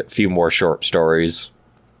 Just a few more short stories.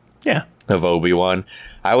 Yeah. Of Obi-Wan.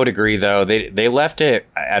 I would agree, though. They left it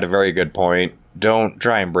at a very good point. Don't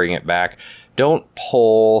try and bring it back. Don't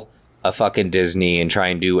pull a fucking Disney and try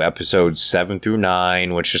and do episodes 7 through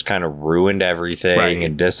 9, which just kind of ruined everything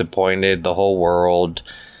and disappointed the whole world.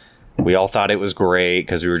 We all thought it was great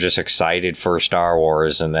because we were just excited for Star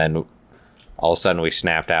Wars, and then all of a sudden we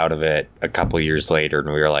snapped out of it a couple years later,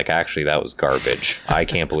 and we were like, actually, that was garbage. I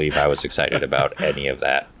can't believe I was excited about any of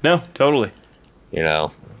that. No, totally. Yeah.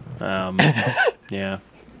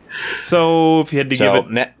 So if you had to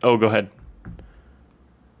give it... go ahead.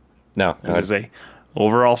 No, I was going to say,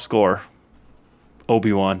 overall score,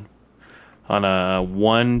 Obi-Wan, on a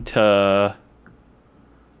 1 to...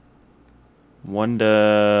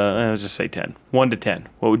 I'll just say 10. 1 to 10.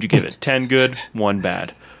 What would you give it? 10 good, 1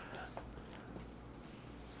 bad.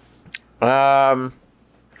 I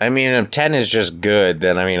mean, if 10 is just good,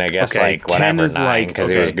 then I guess like whatever, 9 because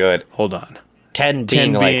it was good. Hold on. 10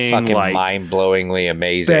 being like fucking like mind-blowingly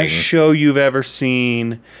amazing. Best show you've ever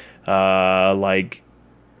seen. Like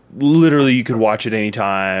literally you could watch it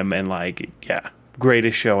anytime, and like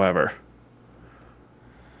greatest show ever.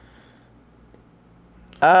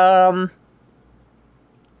 I'd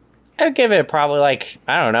give it probably like,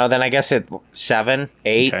 I don't know, then I guess it 7,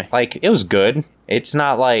 8. Okay. Like it was good. It's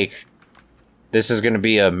not like this is going to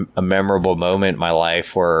be a memorable moment in my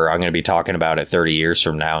life where I'm going to be talking about it 30 years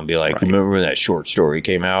from now and be like, remember when that short story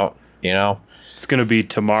came out? It's going to be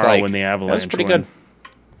tomorrow when the Avalanche That's pretty good.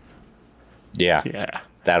 Yeah.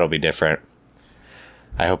 That'll be different.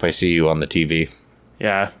 I hope I see you on the TV.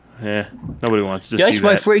 Yeah. Nobody wants to see that. That's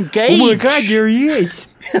my friend Gage. Oh my God, there he is.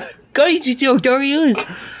 Gage, there he is.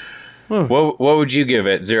 What would you give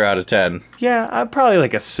it, 0 out of 10? Yeah, I'd probably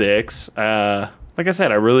like a 6. Like I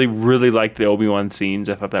said, I really, really liked the Obi-Wan scenes.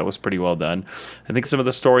 I thought that was pretty well done. I think some of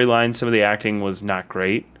the storylines, some of the acting was not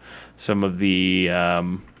great. Some of the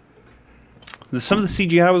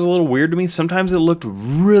CGI was a little weird to me. Sometimes it looked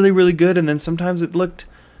really, really good, and then sometimes it looked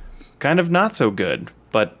kind of not so good.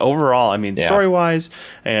 But overall, story-wise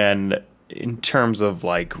and in terms of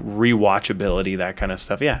like rewatchability, that kind of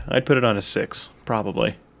stuff, I'd put it on a 6,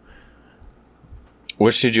 probably.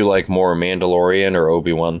 Which did you like more, Mandalorian or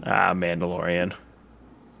Obi-Wan? Mandalorian.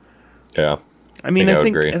 Yeah. I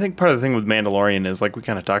think part of the thing with Mandalorian is, like we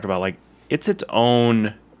kind of talked about, like it's its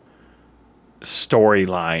own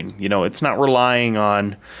storyline. It's not relying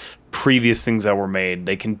on previous things that were made.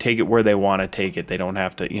 They can take it where they want to take it. They don't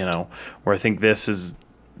have to, where I think this is,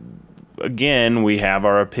 again, we have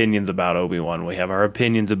our opinions about Obi-Wan. We have our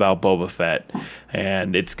opinions about Boba Fett.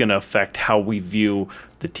 And it's going to affect how we view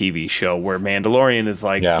the TV show, where Mandalorian is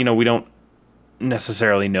like, we don't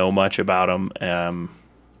necessarily know much about him.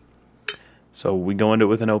 So we go into it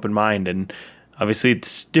with an open mind. And obviously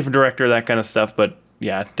it's different director, that kind of stuff. But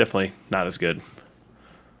yeah, definitely not as good.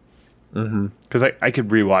 Because I could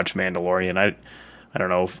rewatch Mandalorian. I don't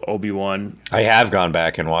know if Obi-Wan... I have gone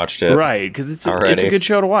back and watched it. Right, because it's a good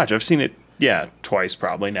show to watch. I've seen it, twice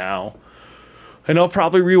probably now. And I'll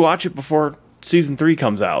probably rewatch it before season 3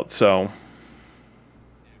 comes out, so...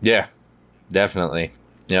 Yeah, definitely.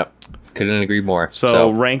 Yep, couldn't agree more. So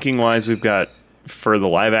ranking-wise, we've got, for the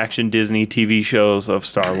live-action Disney TV shows of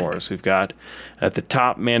Star Wars, we've got at the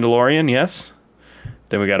top Mandalorian, yes.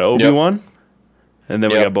 Then we got Obi-Wan. And then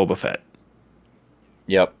we got Boba Fett.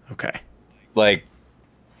 Yep. Okay. Like...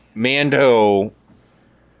 Mando,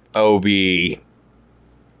 Obi,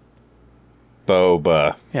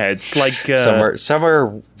 Boba. Yeah, it's like some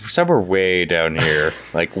are way down here,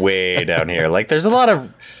 like way down here. Like there's a lot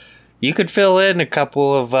of, you could fill in a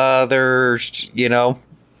couple of others,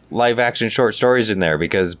 live action short stories in there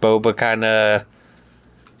because Boba kind of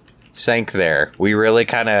sank there. We really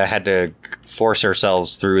kind of had to force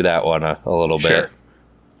ourselves through that one a little bit. Sure.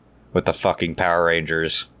 With the fucking Power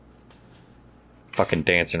Rangers. Fucking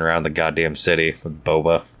dancing around the goddamn city with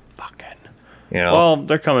Boba. Fucking. You know? Well,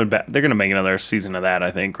 they're coming back. They're going to make another season of that,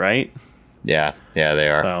 I think, right? Yeah, they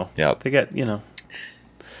are. So, yep. they get, you know.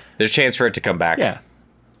 There's a chance for it to come back. Yeah.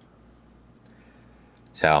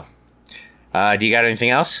 So, do you got anything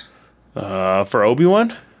else? For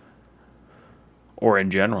Obi-Wan? Or in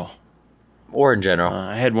general? Or in general.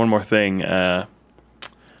 I had one more thing.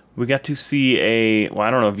 We got to see well,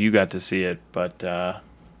 I don't know if you got to see it, but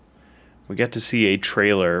we got to see a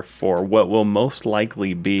trailer for what will most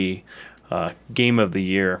likely be Game of the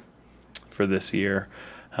Year for this year.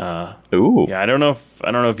 Ooh. Yeah, I don't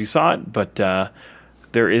know if you saw it, but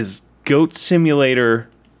there is Goat Simulator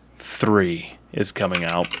 3 is coming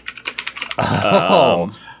out. I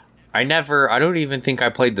don't even think I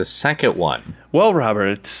played the second one. Well, Robert,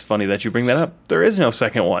 it's funny that you bring that up. There is no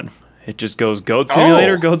second one. It just goes Goat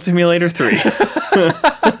Simulator, Goat Simulator 3.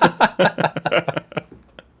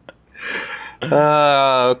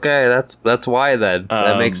 Okay, that's why then.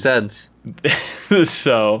 That makes sense.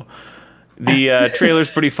 So, the trailer's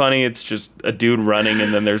pretty funny. It's just a dude running,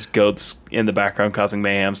 and then there's goats in the background causing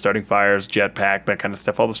mayhem, starting fires, jetpack, that kind of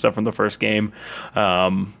stuff, all the stuff from the first game.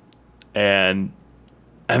 And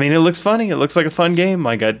I mean, it looks funny. It looks like a fun game.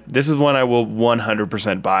 This is one I will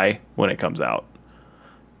 100% buy when it comes out.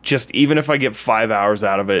 Just even if I get 5 hours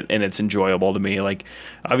out of it and it's enjoyable to me. Like,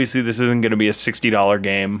 obviously, this isn't going to be a $60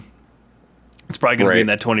 game. It's probably going to be in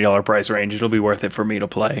that $20 price range. It'll be worth it for me to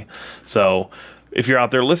play. So, if you're out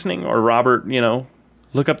there listening, or Robert,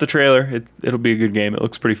 look up the trailer. It'll be a good game. It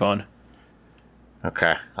looks pretty fun.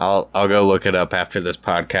 Okay, I'll go look it up after this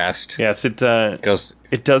podcast. Yes, it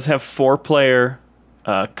does have 4-player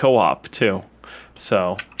co-op too.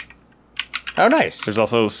 So, oh, nice. There's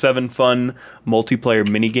also 7 fun multiplayer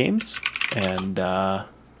mini games, and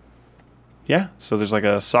so there's like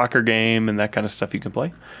a soccer game and that kind of stuff you can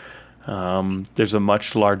play. There's a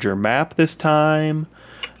much larger map this time.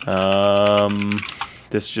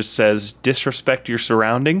 This just says disrespect your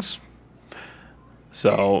surroundings.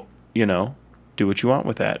 So, do what you want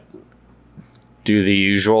with that. Do the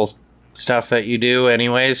usual stuff that you do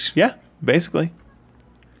anyways? Yeah, basically.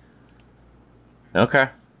 Okay.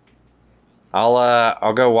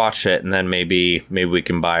 I'll go watch it, and then maybe we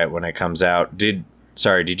can buy it when it comes out. Did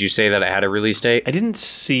you say that it had a release date? I didn't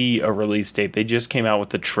see a release date. They just came out with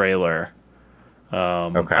the trailer.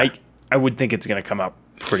 Okay. I would think it's going to come out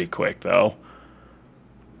pretty quick, though.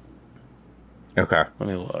 Okay. Let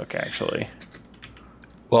me look, actually.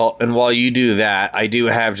 Well, and while you do that, I do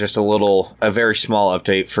have just a very small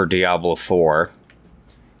update for Diablo 4.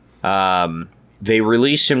 They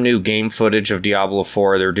released some new game footage of Diablo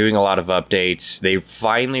 4. They're doing a lot of updates. They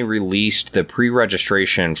finally released the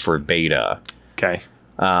pre-registration for beta. Okay.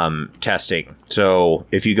 Testing. So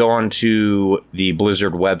if you go onto the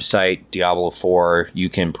Blizzard website, Diablo 4, you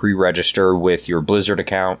can pre-register with your Blizzard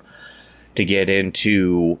account to get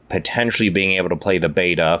into potentially being able to play the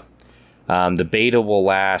beta. The beta will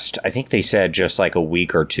last, I think they said, just like a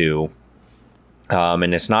week or two.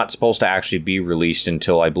 And it's not supposed to actually be released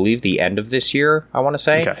until, I believe, the end of this year, I want to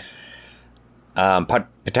say. Okay.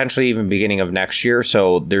 Potentially even beginning of next year.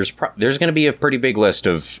 So there's going to be a pretty big list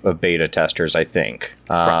of beta testers, I think.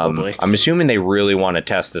 Probably. I'm assuming they really want to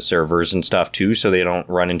test the servers and stuff, too, so they don't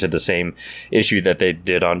run into the same issue that they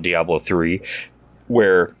did on Diablo 3,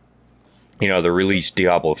 where, they released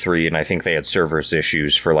Diablo 3, and I think they had servers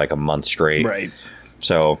issues for like a month straight. Right.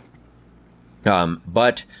 So,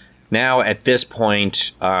 but now at this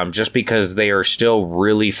point, just because they are still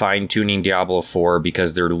really fine-tuning Diablo 4,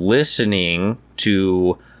 because they're listening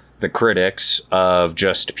to the critics of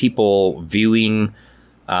just people viewing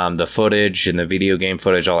the footage and the video game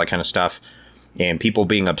footage, all that kind of stuff, and people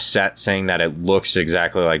being upset saying that it looks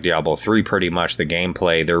exactly like Diablo 3, pretty much the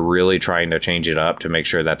gameplay. They're really trying to change it up to make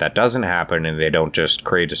sure that doesn't happen and they don't just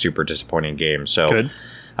create a super disappointing game. So, good.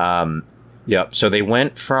 Yep. So they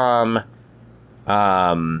went from,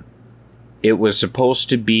 it was supposed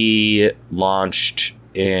to be launched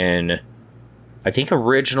in, I think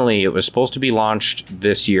originally it was supposed to be launched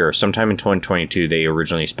this year, sometime in 2022, they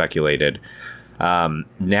originally speculated.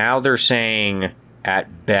 Now they're saying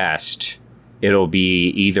at best it'll be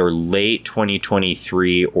either late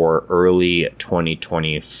 2023 or early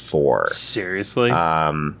 2024. Seriously?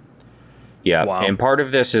 Yeah. Wow. And part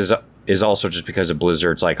of this is also just because of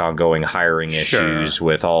Blizzard's like ongoing hiring issues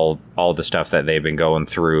with all the stuff that they've been going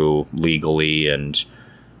through legally, and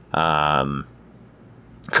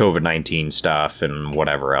COVID-19 stuff and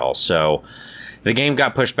whatever else. So the game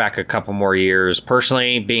got pushed back a couple more years.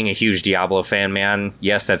 Personally, being a huge Diablo fan, man,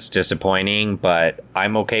 yes, that's disappointing, but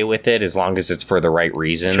I'm okay with it as long as it's for the right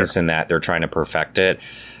reasons and that they're trying to perfect it.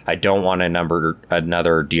 I don't want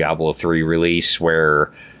another Diablo 3 release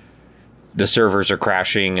where the servers are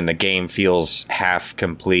crashing and the game feels half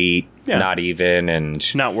complete, not even,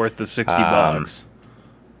 and not worth the $60.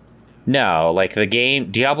 No, like the game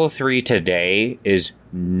Diablo 3 today is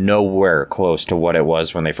nowhere close to what it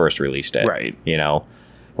was when they first released it. Right. You know,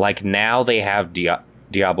 like now they have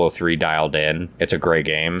Diablo 3 dialed in. It's a great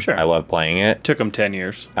game. Sure. I love playing it. Took them 10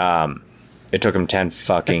 years. It took them 10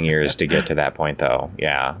 fucking years to get to that point, though.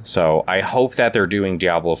 Yeah. So I hope that they're doing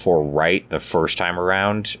Diablo 4 right the first time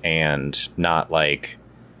around and not like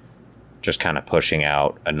just kind of pushing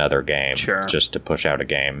out another game just to push out a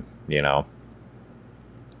game, you know?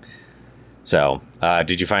 So,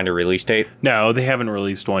 did you find a release date? No, they haven't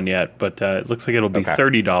released one yet, but it looks like it'll be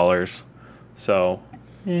 $30. So,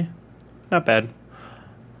 not bad.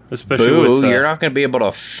 Especially with... you're not going to be able to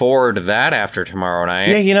afford that after tomorrow night.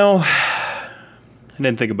 Yeah, you know, I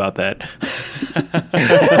didn't think about that.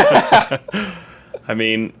 I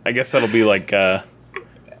mean, I guess that'll be like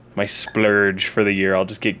my splurge for the year. I'll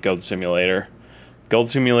just get Gold Simulator. Gold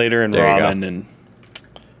Simulator and ramen, and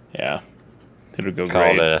yeah, it'll go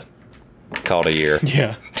great. Called a year.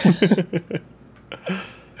 Yeah.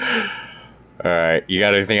 All right. You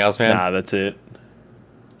got anything else, man? Nah, that's it.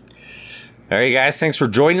 All right, guys. Thanks for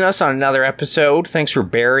joining us on another episode. Thanks for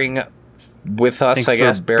bearing with us,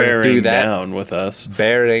 bearing through that. Down with us.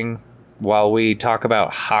 Bearing while we talk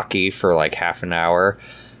about hockey for like half an hour.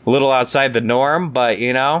 A little outside the norm, but,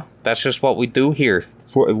 you know, that's just what we do here.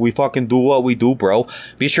 We fucking do what we do, bro.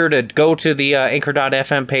 Be sure to go to the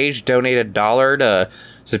Anchor.fm page, donate $1 to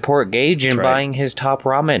support Gage in buying his top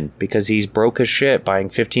ramen because he's broke as shit buying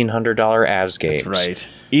 $1,500 Avs games. That's right.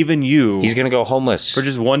 Even you. He's going to go homeless. For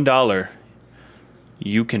just $1,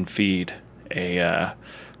 you can feed a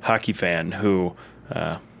hockey fan who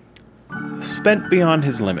spent beyond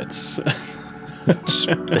his limits.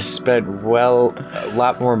 Spent a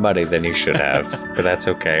lot more money than he should have, but that's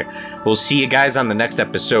okay. We'll see you guys on the next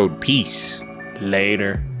episode. Peace.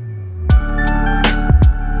 Later.